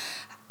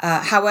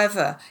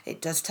 However,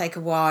 it does take a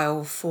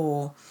while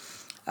for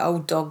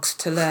old dogs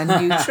to learn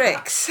new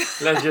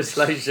tricks.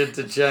 Legislation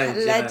to change.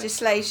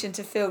 Legislation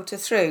to filter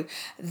through.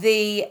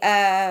 The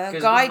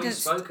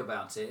guidance. When we spoke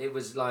about it, it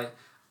was like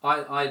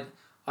I'd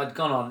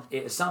gone on.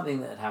 It was something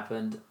that had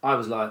happened. I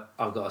was like,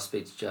 I've got to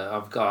speak to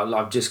Joe.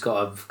 I've just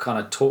got to kind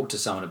of talk to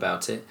someone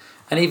about it.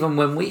 And even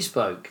when we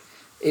spoke,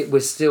 it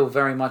was still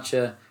very much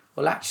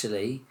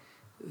actually,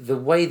 the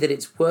way that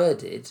it's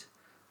worded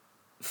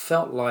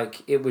felt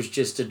like it was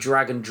just a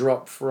drag and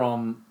drop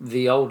from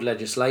the old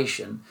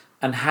legislation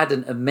and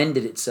hadn't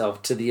amended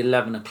itself to the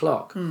 11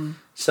 o'clock.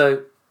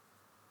 So,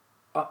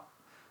 I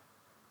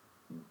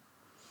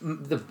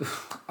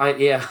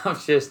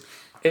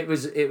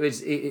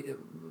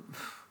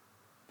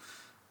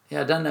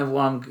don't know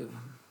why I'm...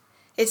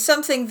 It's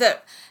something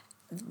that,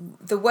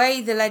 the way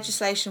the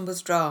legislation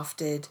was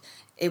drafted,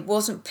 it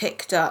wasn't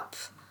picked up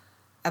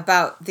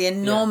about the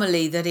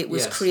anomaly that it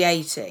was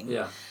creating.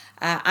 Yeah.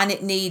 And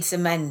it needs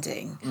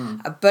amending.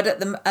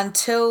 But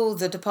until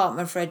the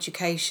Department for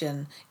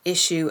Education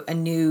issue a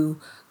new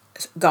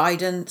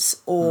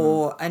guidance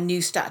or a new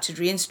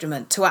statutory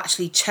instrument to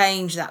actually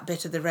change that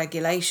bit of the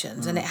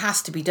regulations, and it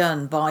has to be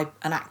done by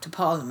an Act of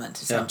Parliament,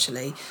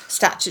 essentially,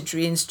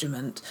 statutory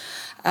instrument.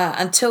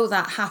 Until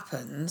that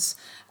happens,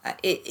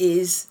 it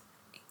is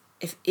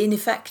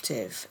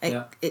ineffective.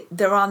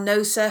 There are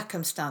no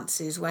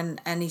circumstances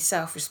when any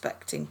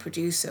self-respecting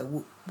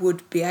producer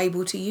would be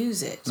able to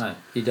use it. No,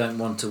 you don't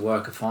want to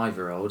work a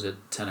 5-year-old at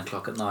 10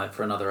 o'clock at night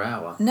for another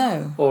hour.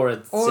 No. Or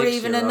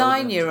even a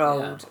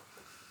 9-year-old.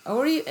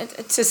 Or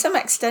to some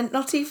extent,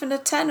 not even a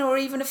 10 or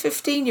even a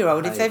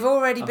 15-year-old, if they've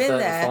already been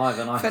there. I'm 35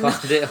 and I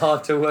find it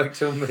hard to work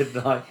till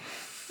midnight.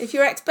 If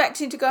you're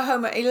expecting to go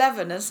home at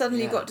 11 and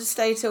suddenly you've got to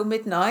stay till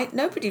midnight,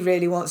 nobody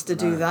really wants to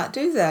do that,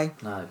 do they?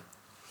 No.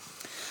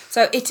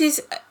 So it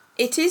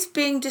is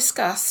being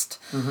discussed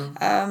with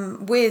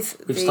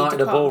We've the started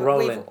department. a ball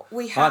rolling.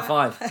 High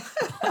five.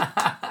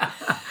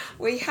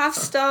 We have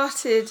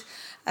started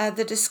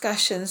the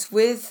discussions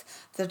with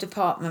the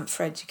Department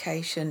for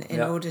Education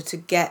in order to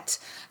get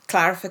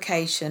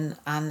clarification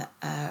and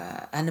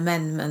an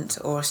amendment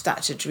or a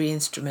statutory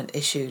instrument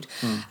issued.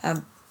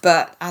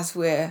 But as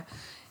we're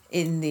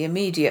in the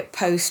immediate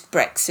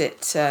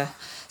post-Brexit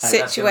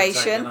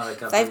situation,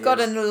 they've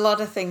got a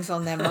lot of things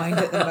on their mind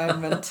at the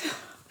moment.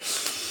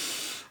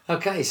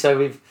 Okay,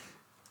 so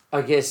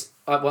I guess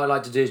what I'd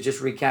like to do is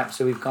just recap.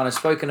 So we've kind of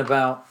spoken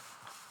about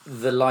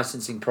the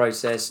licensing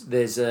process.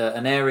 There's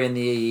an area in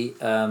the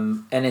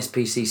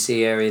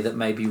NSPCC area that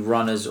maybe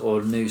runners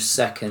or new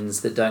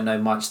seconds that don't know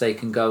much, they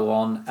can go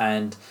on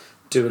and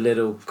do a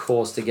little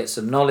course to get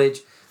some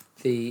knowledge.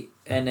 The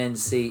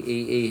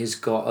NNCEE has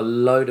got a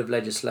load of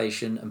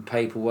legislation and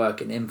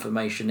paperwork and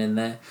information in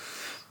there.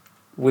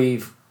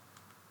 We've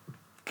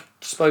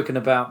spoken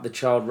about the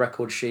child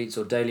record sheets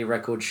or daily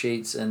record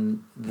sheets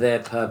and their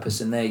purpose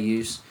and their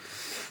use.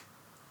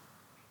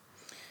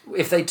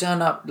 If they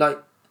turn up,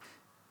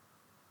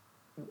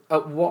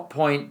 at what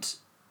point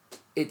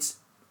it's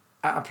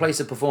at a place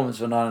of performance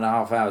for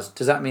 9.5 hours,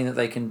 does that mean that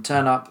they can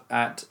turn up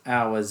at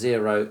hour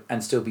 0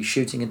 and still be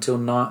shooting until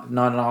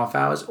 9.5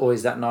 hours, or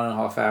is that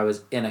 9.5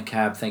 hours in a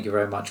cab, thank you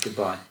very much,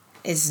 goodbye?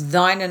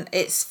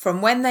 It's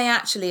from when they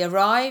actually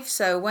arrive,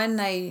 so when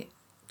they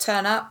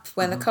turn up,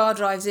 when the car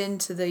drives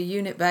into the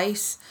unit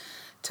base,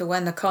 to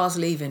when the car's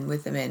leaving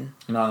with them in.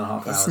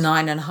 9.5 hours. It's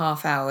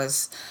 9.5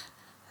 hours.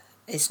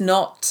 It's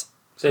not.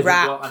 So if you've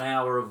got an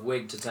hour of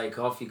wig to take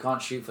off, you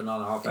can't shoot for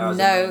 9.5 hours.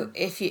 No,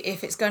 if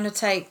it's going to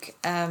take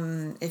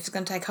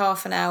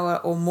half an hour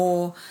or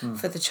more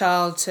for the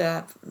child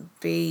to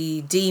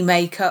be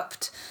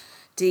de-makeuped,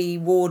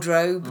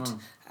 de-wardrobed,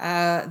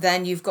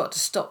 then you've got to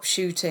stop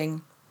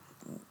shooting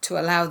to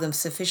allow them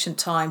sufficient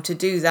time to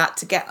do that,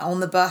 to get on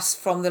the bus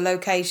from the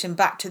location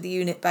back to the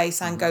unit base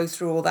and go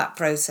through all that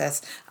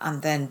process,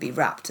 and then be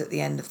wrapped at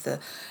the end of the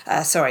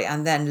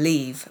and then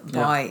leave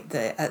by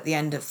at the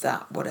end of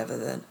that, whatever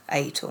the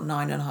 8 or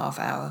 9.5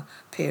 hour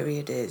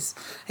period is.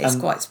 It's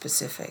quite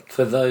specific.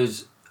 For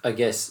those, I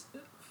guess,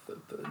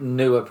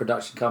 newer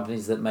production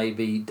companies that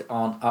maybe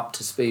aren't up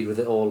to speed with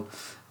it all,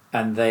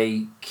 and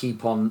they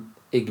keep on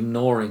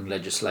ignoring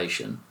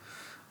legislation,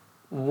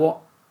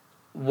 what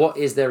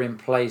is there in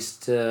place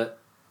to,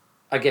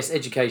 I guess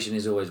education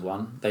is always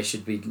one. They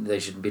should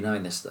be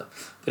knowing this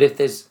stuff. But if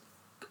there's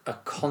a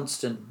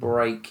constant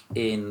break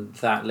in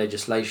that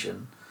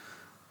legislation,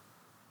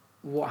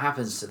 what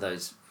happens to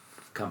those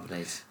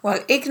companies?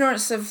 Well,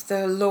 ignorance of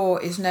the law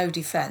is no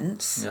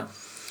defence. Yeah.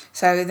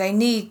 So they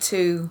need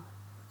to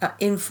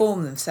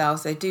inform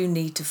themselves. They do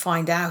need to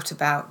find out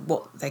about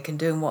what they can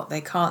do and what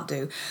they can't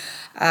do.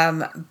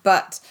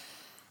 But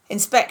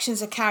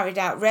inspections are carried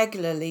out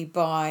regularly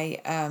by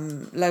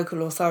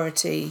local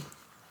authority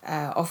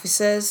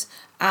officers,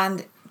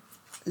 and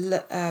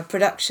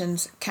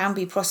productions can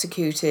be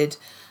prosecuted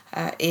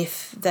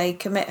if they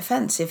commit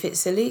offence, if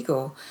it's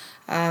illegal.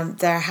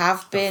 There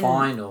have been... A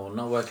fine, or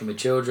not working with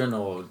children,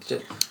 or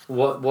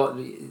what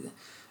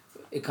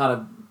it kind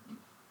of...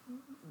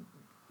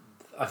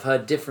 I've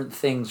heard different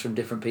things from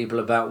different people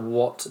about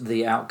what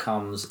the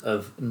outcomes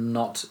of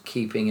not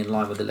keeping in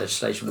line with the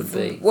legislation would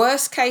be.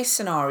 Worst case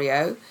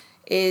scenario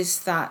is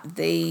that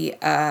the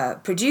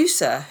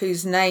producer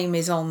whose name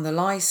is on the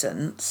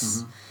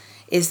licence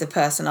is the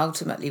person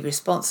ultimately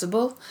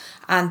responsible,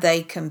 and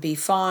they can be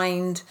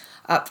fined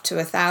up to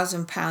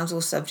 £1,000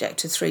 or subject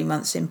to 3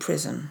 months in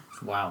prison.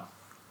 Wow.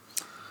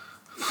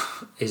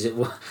 Is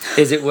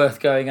it worth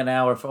going an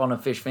hour on a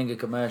fish finger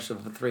commercial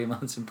for 3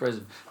 months in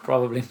prison?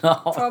 Probably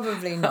not.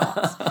 Probably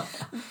not.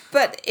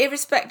 But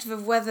irrespective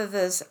of whether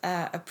there's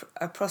a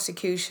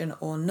prosecution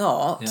or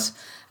not,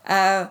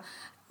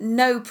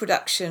 no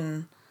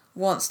production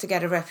wants to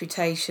get a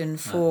reputation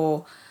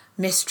for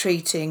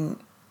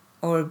mistreating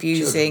or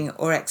abusing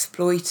or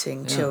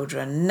exploiting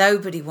children.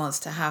 Nobody wants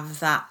to have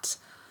that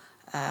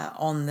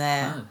on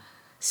their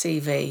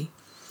CV.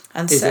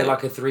 And is it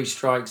like a 3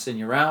 strikes and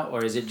you're out,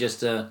 or is it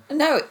just a...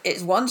 No,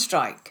 it's 1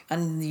 strike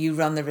and you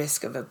run the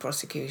risk of a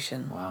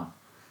prosecution. Wow.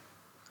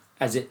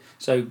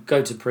 So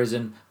go to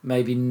prison,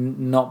 maybe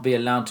not be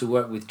allowed to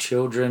work with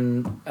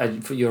children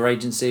for your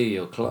agency,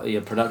 your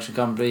production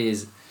company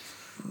is...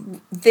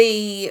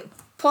 The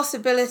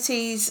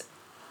possibilities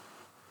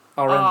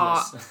are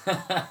endless.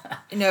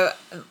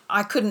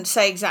 I couldn't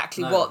say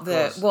exactly what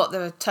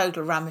the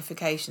total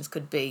ramifications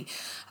could be.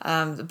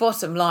 The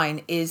bottom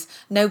line is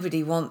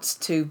nobody wants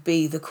to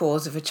be the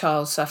cause of a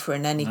child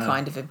suffering any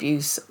kind of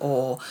abuse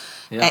or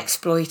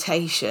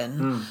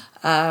exploitation.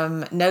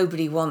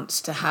 Nobody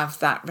wants to have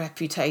that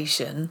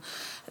reputation.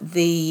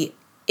 The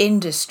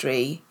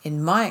industry,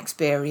 in my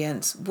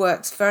experience,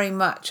 works very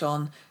much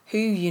on who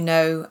you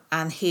know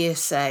and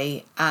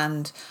hearsay,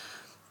 and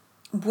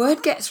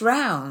word gets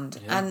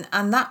round,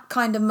 and that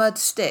kind of mud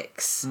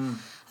sticks.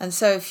 And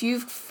so if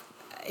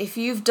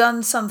you've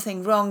done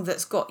something wrong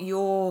that's got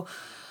your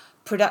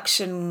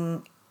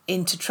production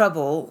into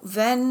trouble,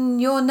 then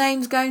your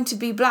name's going to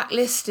be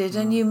blacklisted,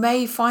 and you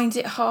may find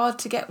it hard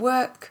to get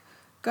work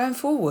going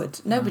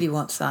forward. Nobody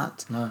wants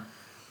that. No.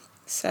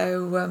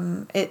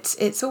 So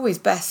it's always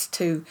best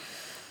to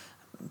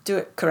do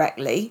it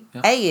correctly.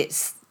 Yeah. A,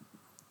 it's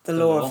the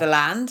law of the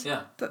land.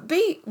 Yeah. But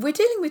B, we're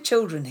dealing with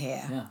children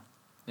here. Yeah.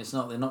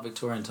 They're not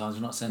Victorian times.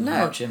 We're not sending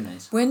them up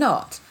chimneys. We're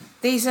not.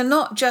 These are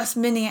not just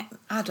mini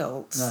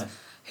adults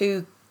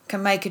who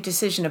can make a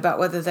decision about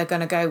whether they're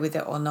going to go with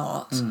it or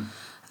not.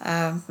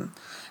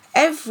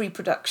 Every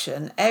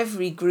production,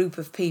 every group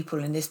of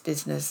people in this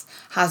business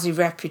has a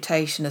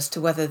reputation as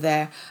to whether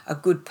they're a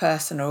good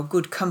person or a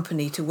good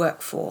company to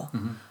work for.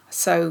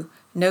 So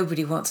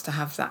nobody wants to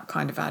have that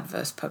kind of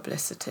adverse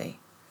publicity.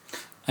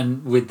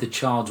 And with the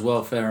child's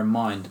welfare in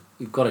mind,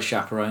 we've got a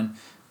chaperone.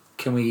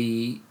 Can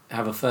we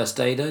have a first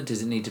aider?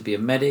 Does it need to be a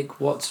medic?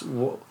 What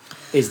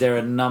is there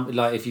a number?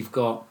 Like if you've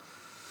got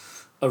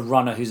a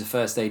runner who's a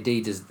first AD,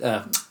 is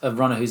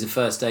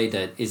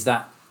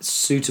that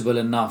suitable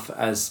enough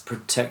as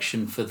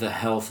protection for the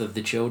health of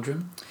the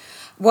children?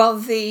 Well,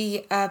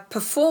 the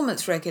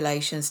performance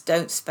regulations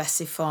don't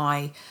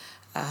specify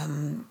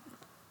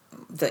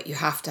that you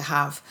have to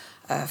have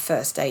a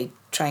first aid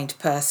trained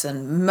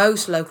person.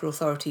 Most local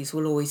authorities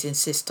will always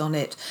insist on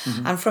it.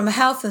 And from a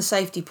health and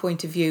safety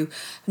point of view,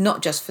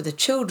 not just for the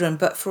children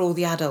but for all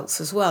the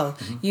adults as well,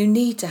 you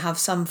need to have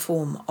some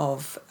form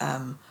of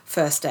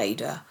first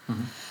aider,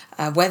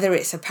 whether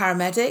it's a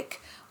paramedic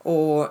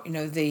or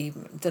the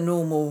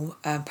normal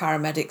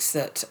paramedics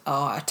that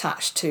are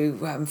attached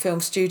to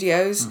film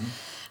studios.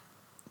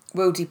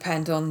 Will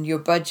depend on your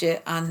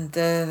budget and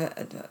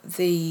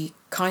the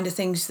kind of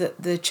things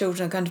that the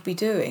children are going to be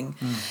doing.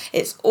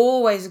 It's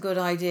always a good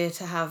idea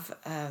to have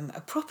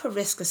a proper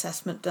risk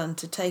assessment done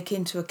to take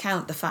into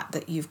account the fact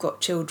that you've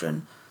got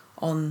children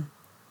on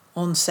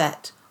on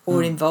set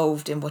or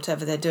involved in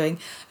whatever they're doing.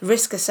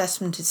 Risk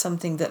assessment is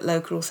something that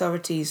local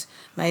authorities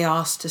may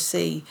ask to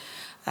see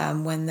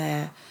when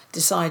they're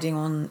deciding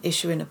on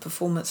issuing a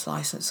performance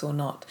licence or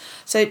not.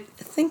 So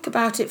think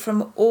about it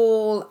from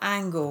all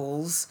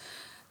angles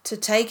to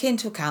take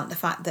into account the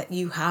fact that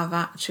you have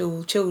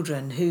actual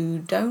children who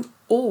don't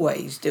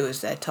always do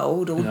as they're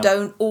told or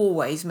don't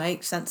always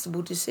make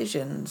sensible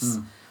decisions.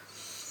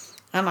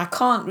 And I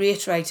can't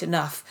reiterate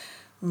enough,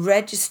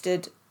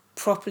 registered,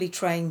 properly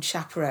trained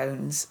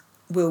chaperones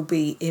will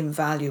be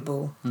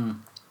invaluable.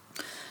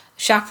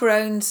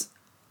 Chaperones,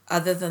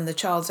 other than the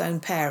child's own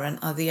parent,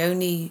 are the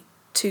only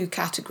two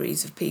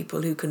categories of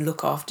people who can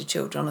look after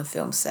children on a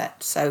film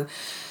set. So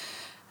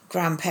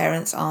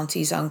grandparents,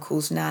 aunties,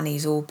 uncles,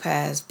 nannies, au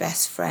pairs,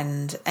 best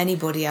friend,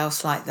 anybody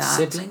else like that.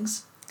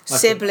 Siblings? Like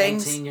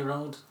Siblings. An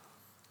 18-year-old?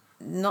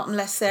 Not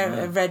unless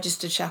they're a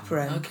registered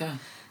chaperone. Okay.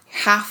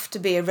 Have to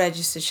be a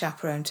registered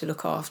chaperone to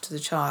look after the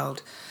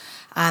child.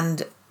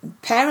 And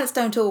parents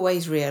don't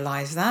always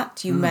realise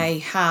that. You may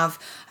have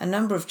a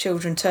number of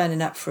children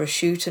turning up for a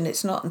shoot, and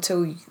it's not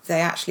until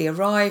they actually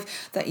arrive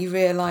that you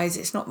realise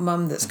it's not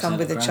mum that's come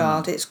with the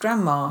child, it's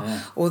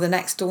grandma or the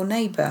next door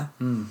neighbour.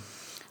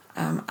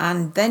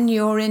 And then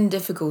you're in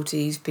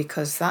difficulties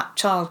because that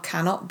child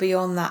cannot be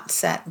on that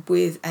set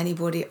with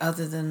anybody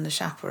other than the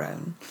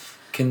chaperone.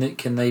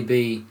 Can they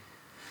be,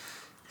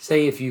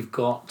 say if you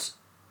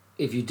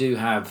do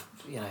have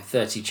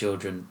 30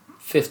 children,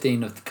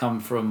 15 have come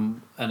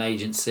from an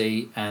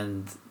agency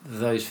and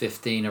those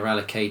 15 are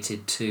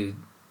allocated to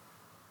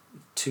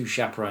two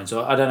chaperones,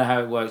 or I don't know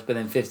how it works, but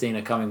then 15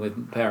 are coming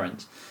with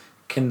parents.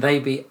 Can they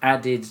be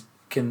added?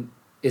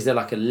 Is there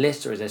like a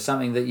list, or is there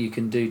something that you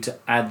can do to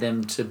add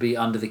them to be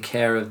under the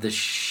care of the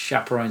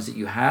chaperones that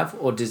you have,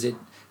 or does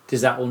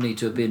that all need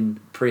to have been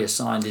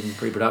pre-assigned in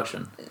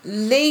pre-production?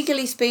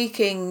 Legally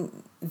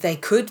speaking, they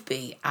could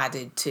be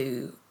added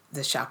to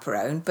the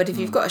chaperone, but if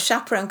you've got a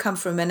chaperone come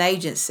from an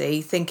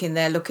agency thinking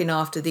they're looking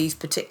after these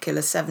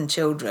particular 7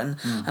 children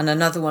and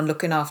another one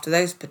looking after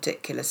those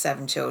particular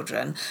 7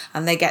 children,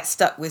 and they get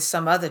stuck with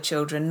some other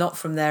children not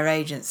from their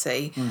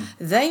agency,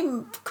 they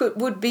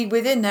would be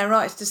within their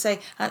rights to say,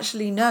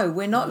 actually no,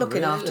 we're not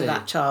looking after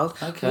that child,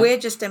 we're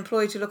just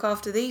employed to look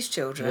after these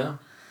children.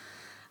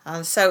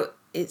 And so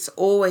it's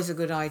always a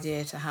good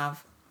idea to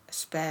have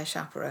spare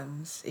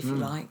chaperones, if you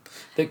like.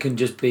 That can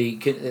just be,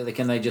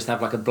 can they just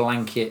have like a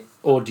blanket,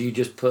 or do you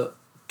just put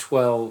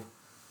 12,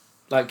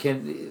 like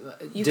you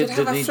could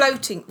have a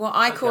floating, what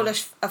I call a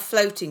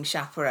floating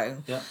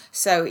chaperone.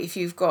 So if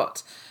you've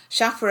got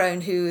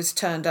chaperone who has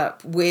turned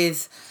up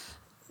with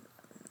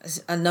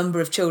a number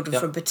of children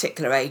from a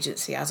particular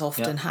agency, as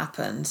often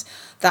happens,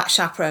 that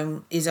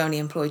chaperone is only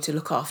employed to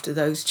look after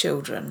those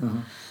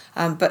children.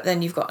 But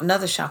then you've got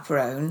another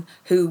chaperone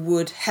who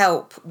would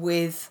help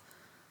with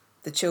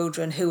the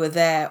children who are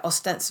there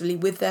ostensibly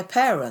with their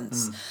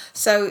parents.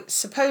 So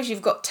suppose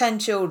you've got 10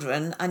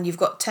 children and you've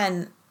got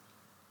 10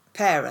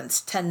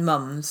 parents, 10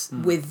 mums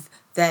with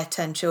their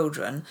 10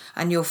 children,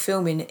 and you're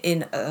filming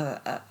in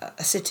a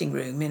sitting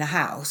room in a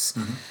house.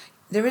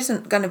 There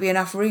isn't going to be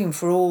enough room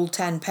for all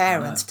 10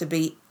 parents to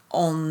be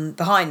on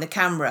behind the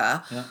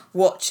camera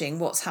watching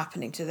what's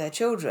happening to their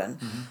children.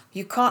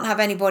 You can't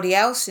have anybody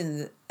else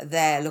in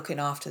there looking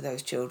after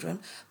those children,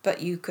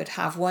 but you could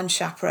have one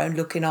chaperone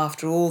looking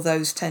after all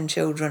those 10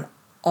 children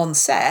on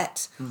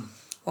set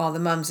while the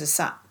mums are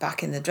sat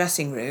back in the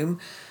dressing room,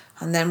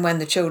 and then when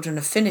the children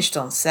are finished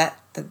on set,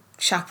 the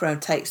chaperone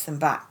takes them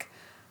back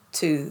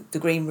to the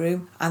green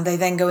room and they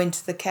then go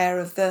into the care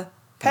of the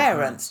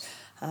parents.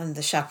 And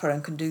the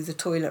chaperone can do the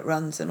toilet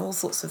runs and all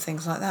sorts of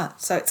things like that.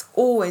 So it's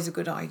always a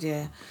good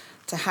idea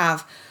to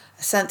have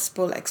a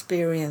sensible,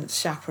 experienced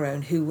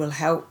chaperone who will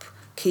help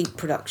keep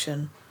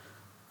production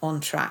on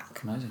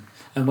track. Amazing.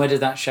 And where did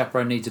that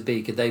chaperone need to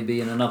be? Could they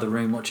be in another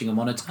room watching a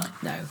monitor?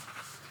 No.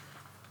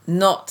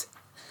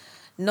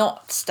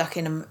 Not stuck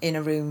in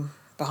a room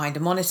behind a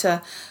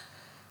monitor,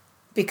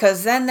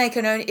 because then they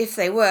can only, if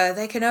they were,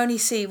 they can only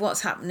see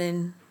what's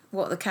happening,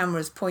 what the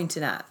camera's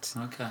pointing at.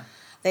 Okay.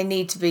 They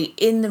need to be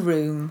in the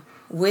room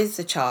with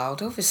the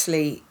child.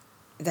 Obviously,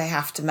 they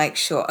have to make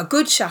sure. A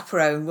good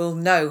chaperone will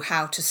know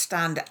how to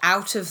stand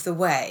out of the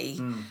way,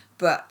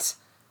 but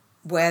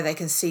where they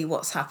can see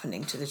what's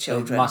happening to the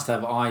children. They must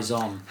have eyes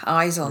on.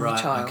 Eyes on the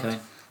child. Okay.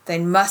 They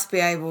must be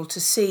able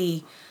to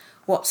see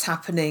what's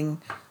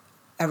happening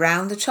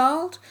around the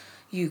child.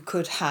 You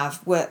could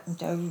have,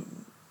 heaven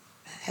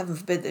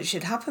forbid that it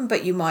should happen,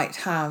 but you might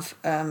have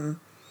a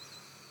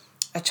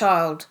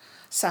child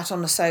sat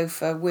on a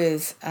sofa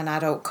with an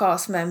adult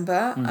cast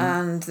member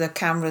and the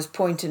camera's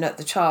pointing at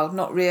the child,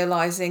 not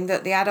realising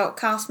that the adult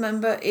cast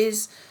member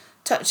is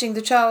touching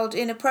the child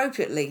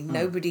inappropriately.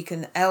 Nobody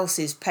else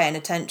is paying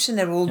attention.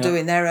 They're all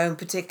doing their own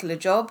particular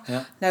job.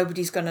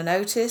 Nobody's going to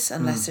notice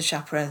unless the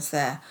chaperone's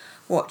there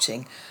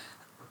watching.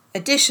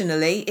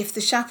 Additionally, if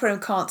the chaperone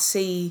can't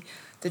see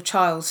the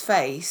child's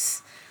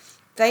face,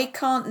 they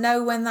can't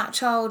know when that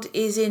child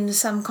is in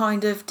some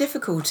kind of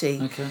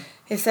difficulty.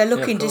 If they're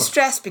looking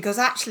distressed because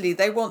actually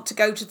they want to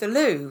go to the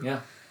loo.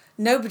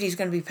 nobody's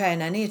going to be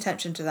paying any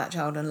attention to that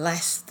child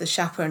unless the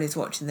chaperone is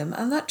watching them.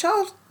 And that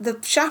child, the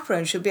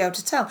chaperone should be able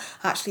to tell,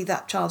 actually,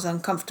 that child's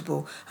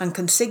uncomfortable and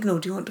can signal,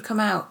 do you want to come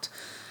out?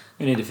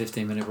 You need a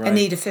 15-minute break. I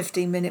need a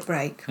 15-minute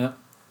break. Yeah.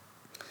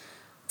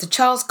 The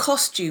child's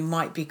costume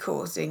might be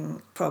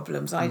causing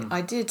problems.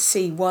 I did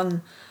see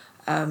one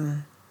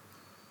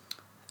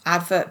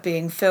advert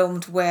being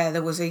filmed where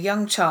there was a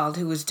young child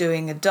who was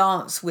doing a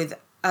dance with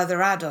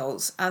other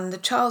adults, and the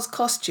child's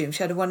costume,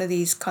 she had one of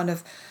these kind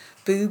of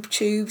boob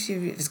tubes.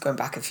 It was going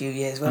back a few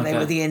years when they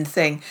were the in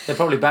thing. They're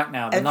probably back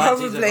now. The 90s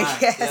probably, are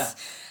back. yes.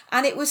 Yeah.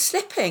 And it was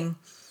slipping,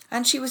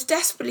 and she was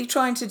desperately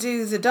trying to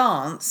do the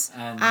dance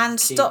and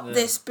stop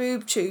this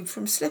boob tube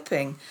from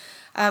slipping.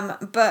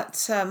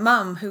 But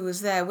Mum, who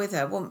was there with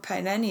her, wasn't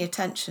paying any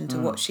attention to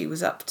what she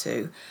was up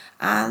to,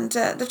 and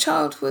the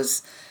child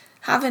was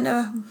having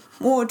a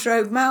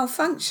wardrobe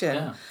malfunction.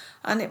 Yeah.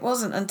 And it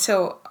wasn't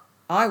until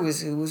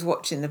who was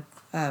watching the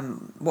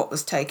what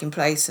was taking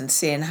place and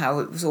seeing how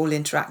it was all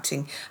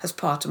interacting as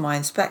part of my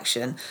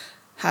inspection,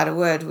 had a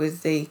word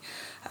with the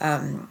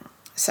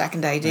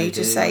second AD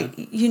to say,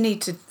 you need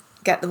to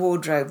get the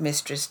wardrobe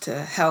mistress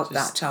to help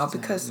that child,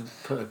 because it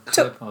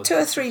took 2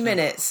 or 3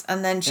 minutes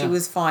and then she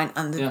was fine.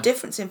 And the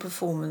difference in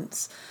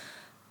performance,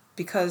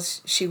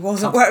 because she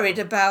wasn't worried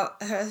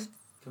about her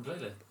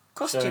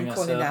costume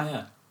falling down.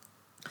 Yeah.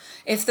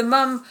 If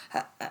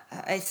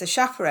the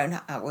chaperone,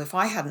 or if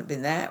I hadn't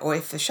been there, or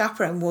if the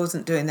chaperone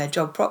wasn't doing their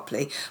job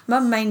properly,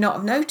 Mum may not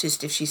have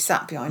noticed if she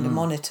sat behind a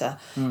monitor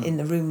in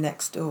the room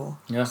next door.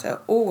 Yeah.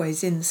 So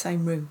always in the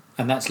same room.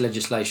 And that's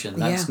legislation.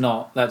 That's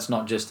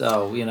not just,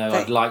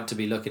 I'd like to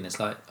be looking. It's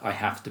like, I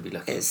have to be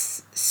looking.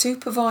 It's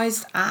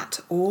supervised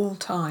at all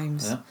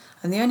times. Yeah.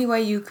 And the only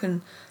way you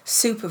can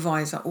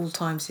supervise at all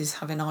times is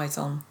having eyes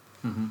on.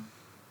 Mm-hmm.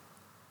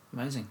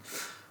 Amazing.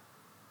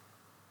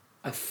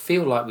 I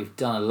feel like we've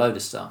done a load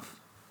of stuff.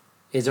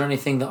 Is there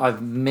anything that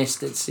I've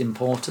missed that's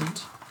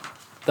important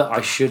that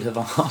I should have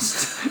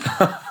asked?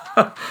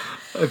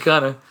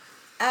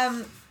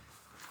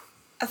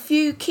 A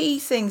few key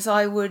things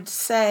I would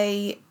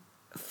say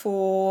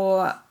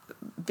for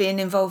being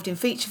involved in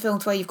feature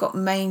films where you've got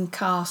main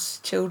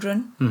cast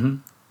children. Mm-hmm.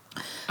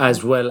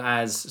 As well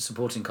as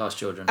supporting cast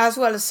children. As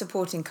well as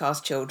supporting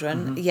cast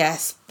children,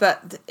 yes.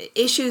 But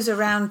issues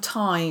around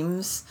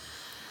times...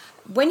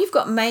 When you've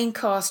got main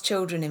cast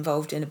children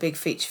involved in a big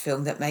feature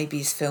film that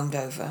maybe is filmed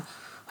over,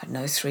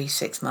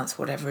 3-6 months,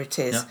 whatever it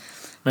is. Yeah.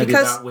 Maybe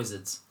about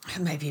wizards.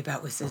 Maybe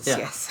about wizards,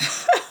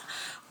 yes.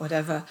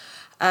 Whatever.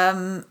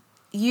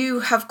 You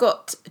have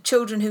got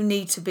children who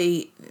need to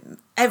be...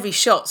 Every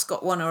shot's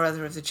got one or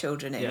other of the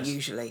children in,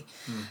 usually.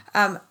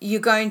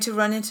 You're going to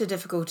run into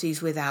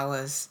difficulties with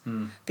hours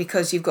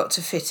because you've got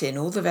to fit in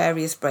all the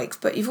various breaks,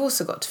 but you've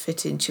also got to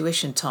fit in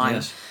tuition time.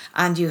 Yes.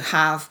 And you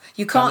can't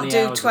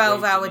do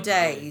 12-hour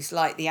days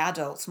like the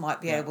adults might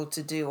be able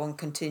to do on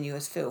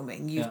continuous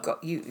filming. You've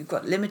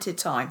got limited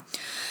time.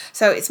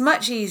 So it's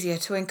much easier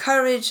to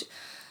encourage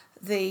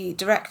the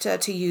director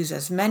to use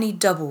as many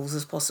doubles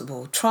as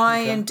possible. Try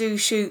and do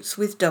shoots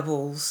with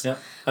doubles. Yeah.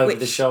 Over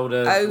the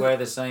shoulder, wear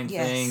the same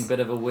thing, bit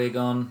of a wig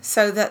on.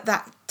 So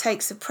that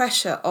takes the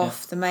pressure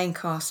off the main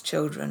cast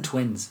children.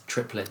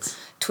 Triplets.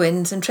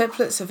 Twins and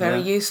triplets are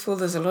very useful.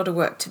 There's a lot of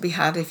work to be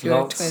had if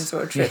you're a twins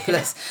or a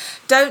triplets.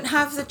 Don't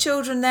have the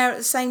children there at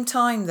the same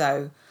time,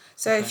 though.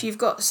 So if you've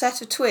got a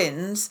set of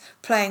twins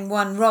playing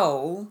one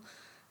role...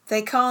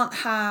 They can't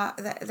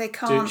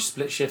do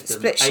split shift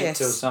them. 8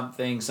 till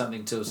something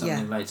till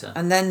something later.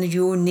 And then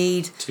you'll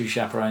need 2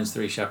 chaperones,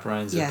 3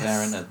 chaperones, a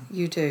parent.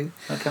 You do.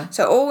 Okay.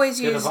 So always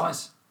Good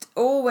advice.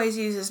 Always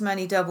use as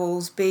many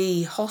doubles.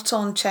 Be hot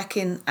on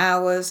checking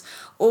hours.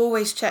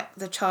 Always check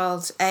the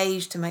child's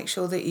age to make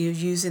sure that you're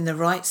using the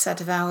right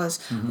set of hours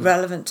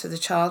relevant to the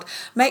child.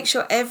 Make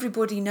sure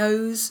everybody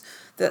knows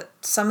that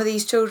some of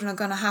these children are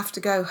going to have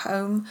to go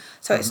home.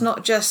 So it's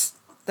not just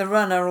the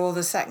runner or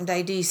the second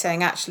AD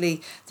saying,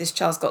 actually, this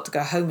child's got to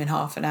go home in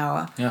half an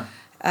hour. Yeah.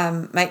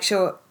 Make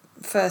sure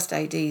first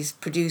ADs,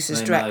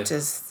 producers,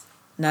 directors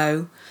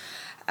know.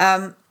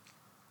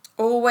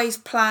 Always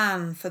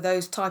plan for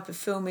those type of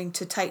filming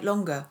to take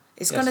longer.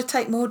 It's going to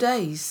take more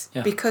days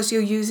because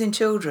you're using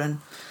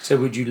children. So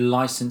would you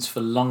license for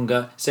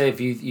longer? Say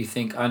if you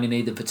think I only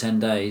need them for 10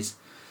 days,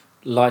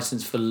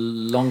 license for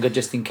longer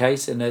just in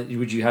case? And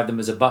would you have them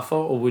as a buffer,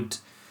 or would...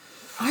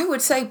 I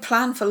would say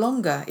plan for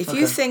longer. If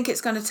you think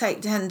it's going to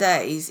take 10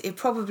 days, it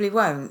probably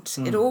won't.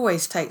 It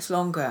always takes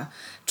longer.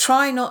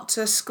 Try not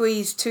to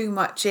squeeze too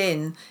much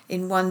in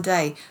one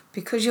day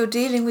because you're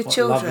dealing with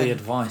children. Lovely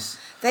advice.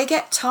 They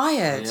get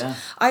tired. Yeah.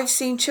 I've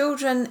seen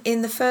children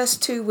in the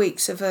first 2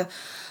 weeks of a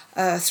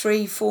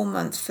 3-4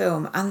 month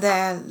film, and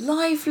they're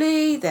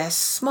lively, they're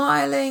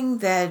smiling,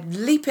 they're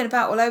leaping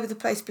about all over the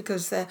place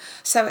because they're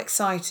so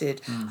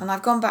excited. And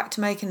I've gone back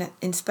to make an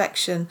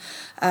inspection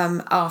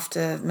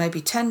after maybe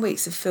 10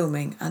 weeks of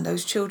filming, and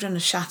those children are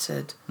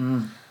shattered.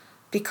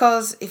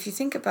 Because if you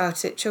think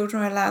about it,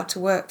 children are allowed to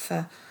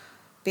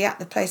be at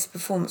the place of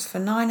performance for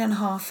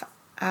 9.5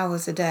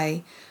 hours a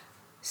day,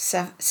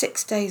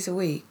 6 days a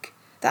week.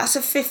 That's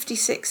a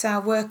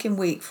 56-hour working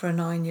week for a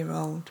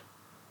 9-year-old.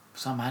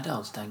 Some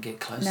adults don't get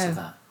close No. to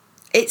that.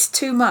 It's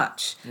too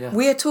much. Yeah.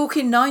 We are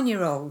talking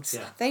 9-year-olds.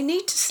 Yeah. They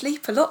need to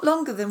sleep a lot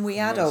longer than we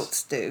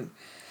adults do.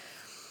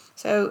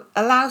 So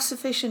allow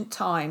sufficient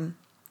time,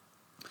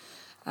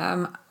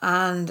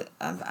 and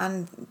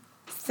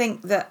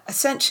think that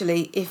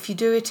essentially, if you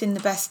do it in the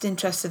best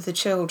interest of the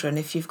children,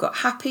 if you've got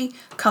happy,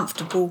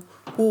 comfortable,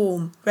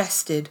 warm,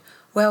 rested,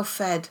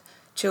 well-fed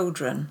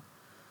children,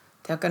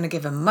 they're going to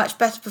give a much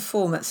better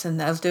performance, and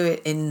they'll do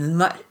it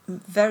in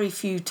very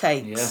few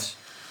takes. Yes.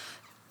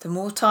 The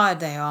more tired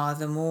they are,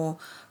 the more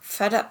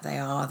fed up they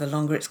are, the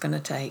longer it's going to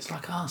take. It's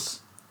like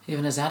us,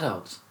 even as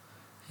adults.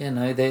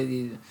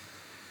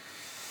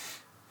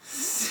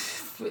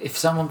 If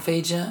someone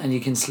feeds you and you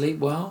can sleep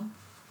well,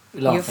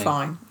 you're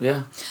fine.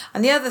 Yeah.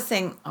 And the other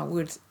thing I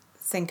would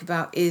think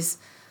about is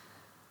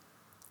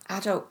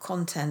adult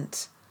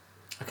content.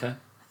 Okay.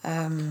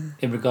 In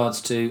regards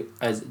to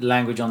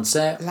language on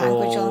set,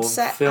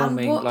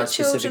 filming, and what like the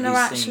children are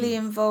actually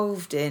scene.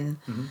 involved in.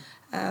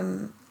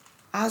 Mm-hmm.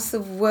 As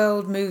the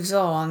world moves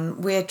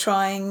on, we're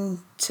trying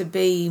to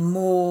be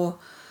more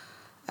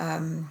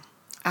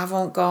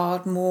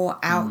avant-garde, more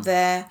out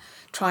there,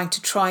 trying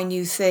to try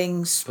new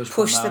things,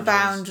 push the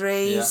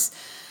boundaries. Yeah.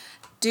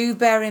 Do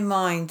bear in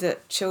mind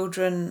that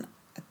children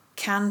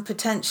can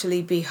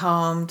potentially be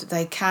harmed.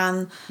 They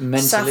can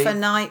mentally suffer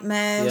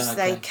nightmares. Yeah,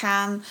 okay. They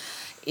can...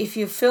 If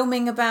you're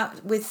filming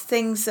with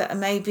things that are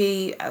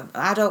maybe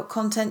adult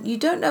content, you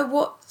don't know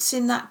what's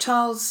in that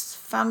child's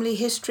family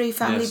history,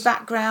 family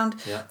background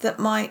that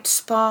might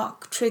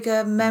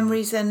trigger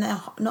memories they're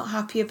not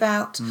happy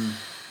about.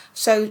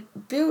 So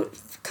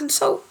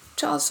consult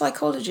child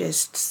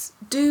psychologists,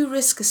 do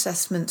risk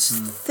assessments,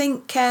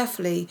 think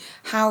carefully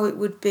how it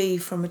would be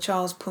from a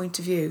child's point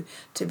of view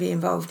to be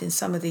involved in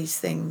some of these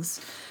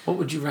things. What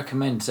would you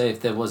recommend, say, if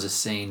there was a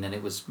scene and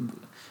it was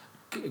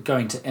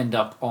going to end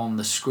up on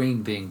the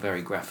screen being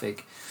very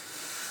graphic,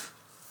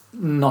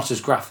 not as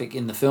graphic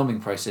in the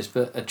filming process,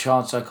 but a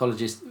child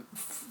psychologist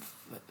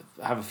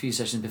have a few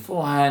sessions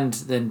beforehand,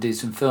 then do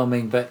some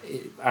filming, but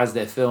as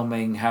they're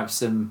filming, have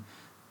some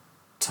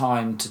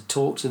time to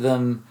talk to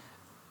them.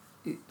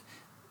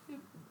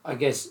 I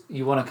guess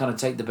you want to kind of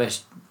take the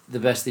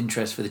best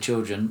interest for the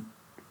children,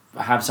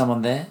 have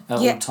someone there at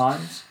all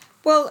times.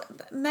 Well,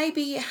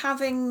 maybe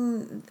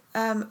having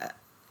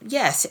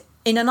yes.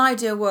 In an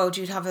ideal world,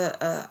 you'd have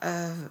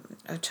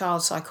a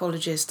child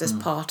psychologist as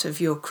part of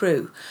your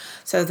crew.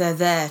 So they're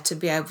there to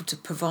be able to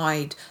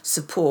provide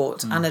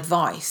support and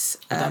advice.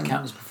 Would that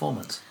count as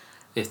performance?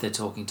 If they're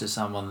talking to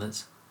someone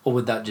or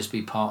would that just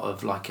be part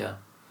of like a...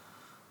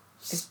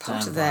 It's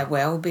part of their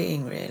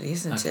well-being, really,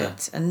 isn't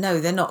it? And no,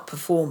 they're not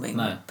performing.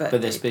 No,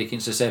 but they're speaking.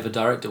 So say if a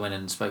director went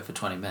in and spoke for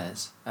 20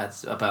 minutes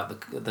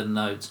about the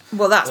notes...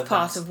 Well, that's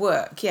part of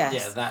work, yes.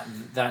 Yeah,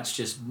 that's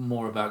just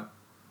more about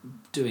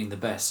doing the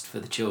best for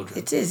the children.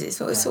 It is. It's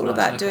all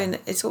about doing.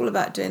 It's all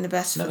about doing the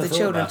best for the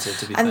children. About it,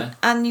 to be fair.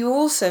 And you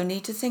also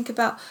need to think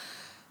about,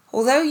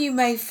 although you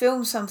may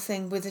film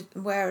something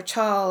where a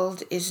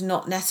child is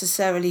not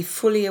necessarily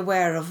fully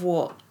aware of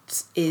what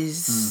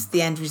is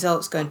the end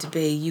result's going to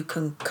be, you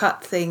can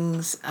cut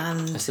things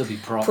and still be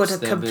props, put a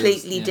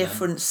completely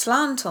different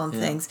slant on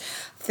things.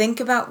 Think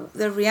about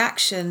the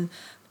reaction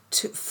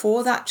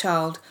for that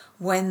child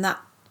when that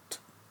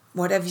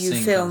whatever you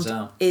filmed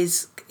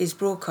is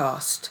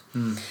broadcast,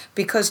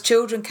 because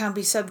children can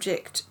be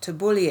subject to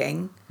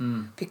bullying,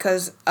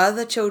 because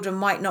other children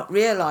might not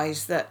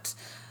realise that,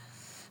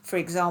 for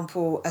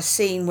example, a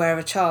scene where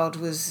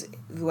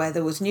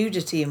there was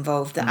nudity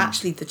involved, that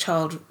actually the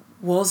child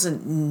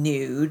wasn't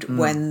nude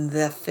when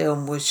the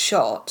film was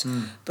shot,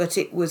 but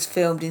it was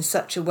filmed in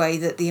such a way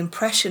that the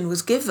impression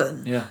was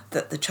given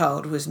that the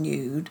child was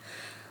nude.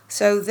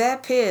 So their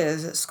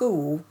peers at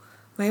school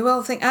may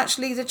well think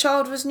actually the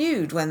child was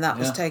nude when that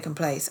was taken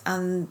place,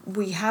 and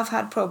we have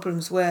had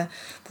problems where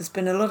there's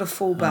been a lot of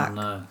fallback.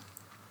 Oh,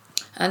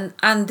 no.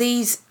 And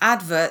these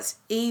adverts,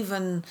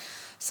 even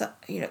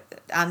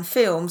and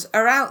films,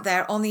 are out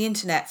there on the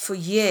internet for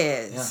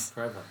years.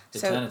 Forever,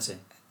 eternity. So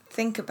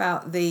think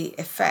about the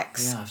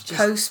effects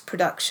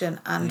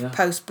post-production and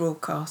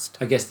post-broadcast.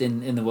 I guess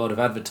in the world of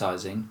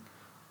advertising,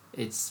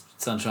 it's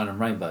sunshine and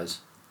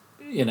rainbows.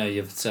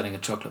 You're selling a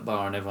chocolate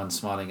bar and everyone's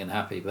smiling and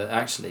happy, but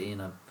actually,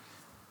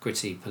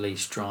 gritty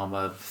police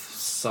drama,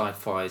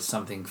 sci-fi,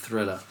 something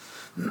thriller.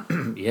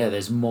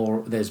 There's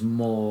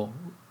more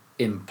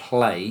in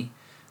play,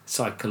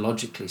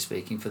 psychologically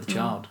speaking, for the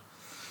child.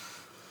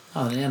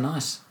 Oh yeah,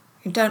 nice.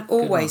 You don't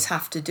always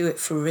have to do it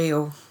for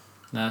real.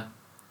 No.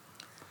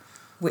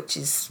 Which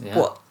is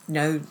what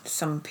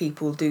some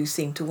people do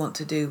seem to want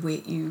to do.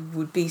 You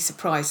would be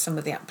surprised some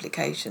of the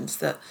applications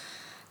that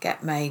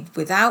get made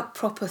without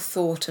proper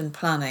thought and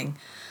planning.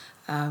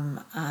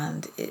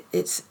 And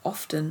it's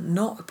often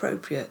not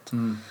appropriate.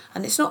 And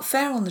it's not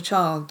fair on the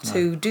child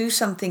to do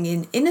something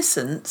in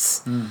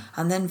innocence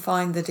and then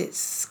find that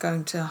it's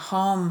going to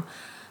harm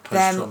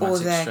them or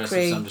their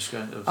crew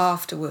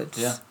afterwards.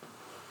 Yeah.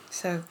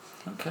 So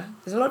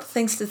there's a lot of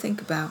things to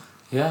think about.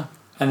 Yeah.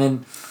 And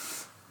then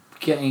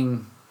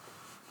getting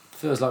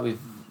feels like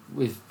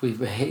we're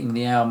hitting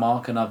the hour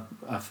mark, and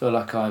I feel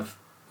like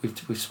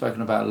we've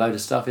spoken about a load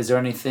of stuff. Is there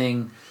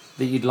anything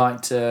that you'd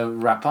like to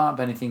wrap up?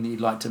 Anything that you'd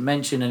like to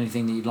mention?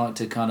 Anything that you'd like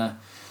to kind of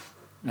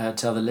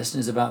tell the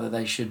listeners about that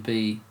they should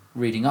be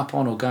reading up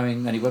on, or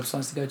going, any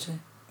websites to go to?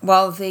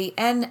 Well, the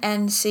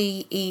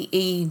nncee.org.uk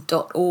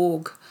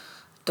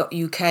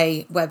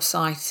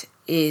website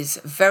is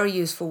a very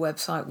useful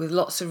website with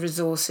lots of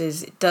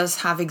resources. It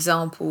does have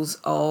examples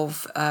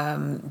of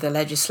the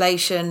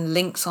legislation,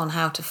 links on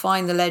how to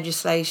find the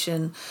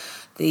legislation,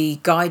 the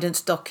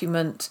guidance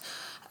document,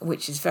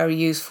 which is very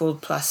useful,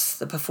 plus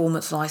the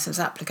performance licence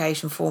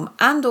application form,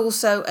 and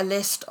also a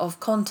list of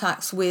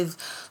contacts with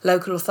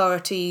local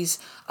authorities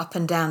up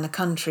and down the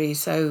country.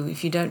 So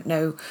if you don't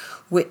know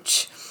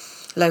which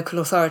local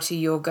authority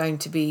you're going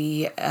to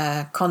be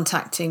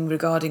contacting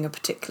regarding a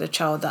particular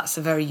child, that's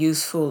a very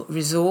useful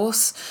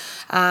resource.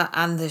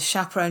 And the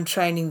chaperone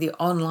training, the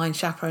online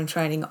chaperone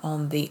training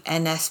on the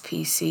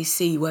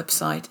NSPCC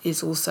website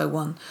is also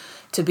one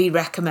to be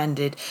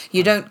recommended.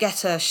 You don't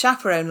get a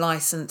chaperone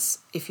licence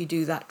if you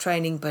do that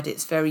training, but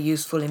it's very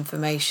useful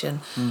information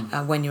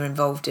when you're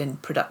involved in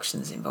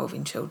productions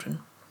involving children.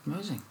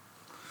 Amazing.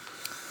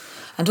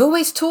 And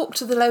always talk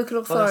to the local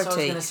authority. Well, I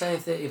was going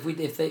to say,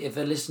 if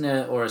a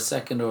listener or a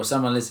second or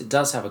someone listening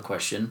does have a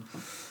question,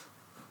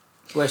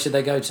 where should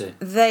they go to?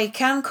 They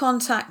can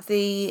contact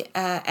the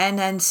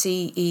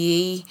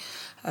NNCEE.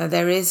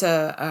 There is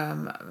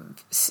a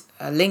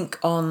link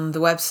on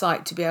the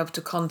website to be able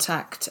to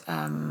contact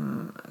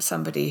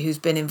somebody who's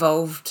been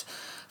involved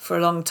for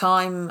a long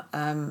time,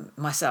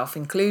 myself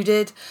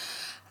included.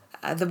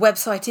 The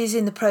website is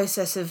in the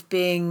process of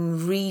being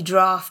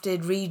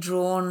redrafted,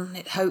 redrawn.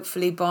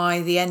 Hopefully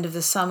by the end of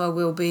the summer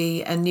will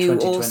be a new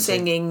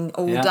all-singing,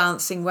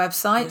 all-dancing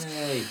website.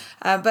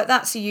 But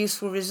that's a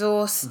useful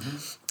resource.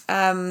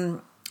 Mm-hmm.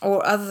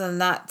 Or other than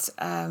that,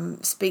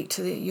 speak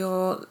to the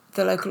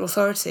local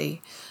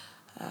authority.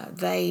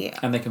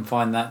 And they can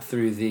find that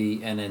through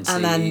the NNCEE.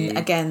 And then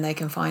again, they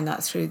can find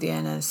that through the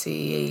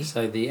NNCEE.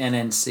 So the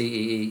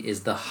NNCEE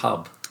is the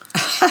hub.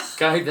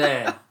 Go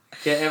there,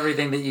 get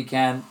everything that you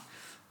can.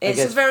 It's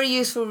a very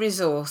useful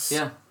resource.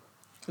 Yeah.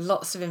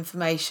 Lots of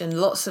information,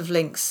 lots of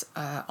links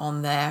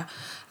on there,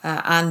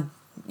 and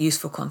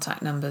useful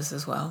contact numbers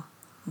as well.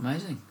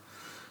 Amazing.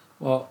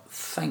 Well,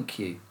 thank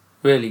you.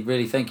 Really,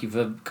 really thank you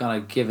for kind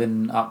of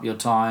giving up your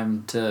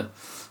time to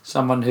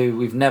someone who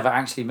we've never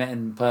actually met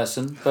in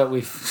person, but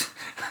we've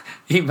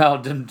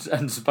emailed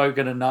and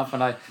spoken enough.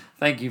 And I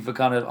thank you for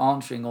kind of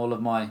answering all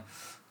of my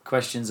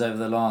questions over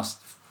the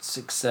last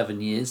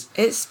 6-7 years.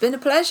 It's been a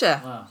pleasure.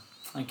 Wow.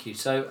 Thank you.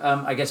 So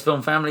I guess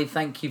Film Family,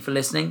 thank you for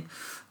listening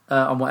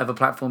on whatever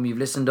platform you've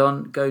listened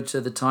on. Go to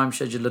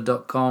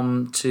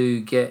thetimescheduler.com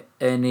to get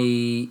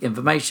any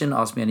information,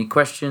 ask me any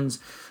questions.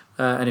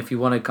 And if you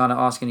want to kind of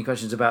ask any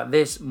questions about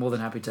this, more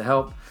than happy to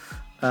help.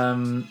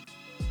 And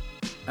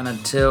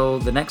until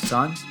the next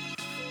time,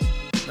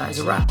 that is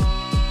a wrap.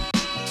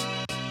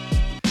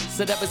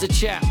 So that was a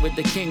chat with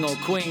the king or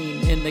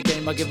queen. In the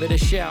game, I'll give it a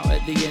shout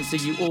at the end so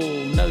you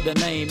all know the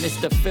name. It's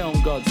the Film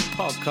Gods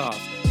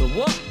Podcast. The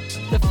what?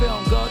 The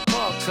Film God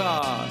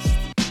Podcast.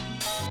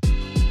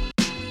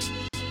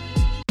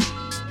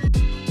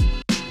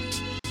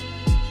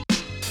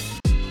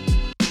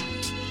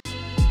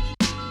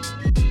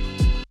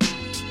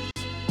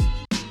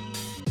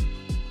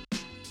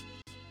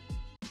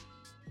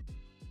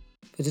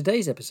 For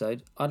today's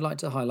episode, I'd like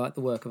to highlight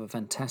the work of a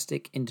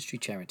fantastic industry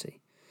charity.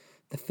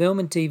 The Film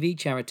and TV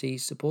Charity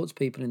supports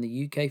people in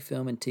the UK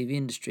film and TV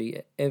industry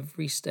at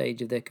every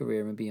stage of their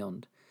career and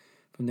beyond.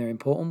 From their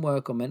important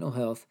work on mental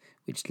health,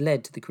 which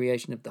led to the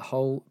creation of the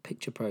Whole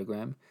Picture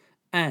programme,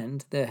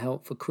 and their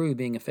help for crew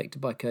being affected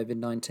by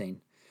COVID-19.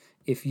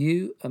 If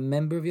you, a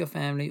member of your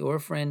family or a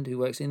friend who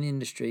works in the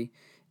industry,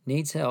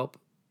 needs help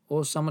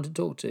or someone to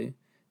talk to,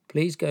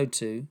 please go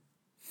to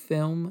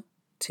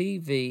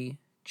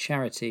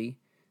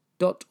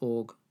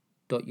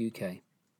filmtvcharity.org.uk.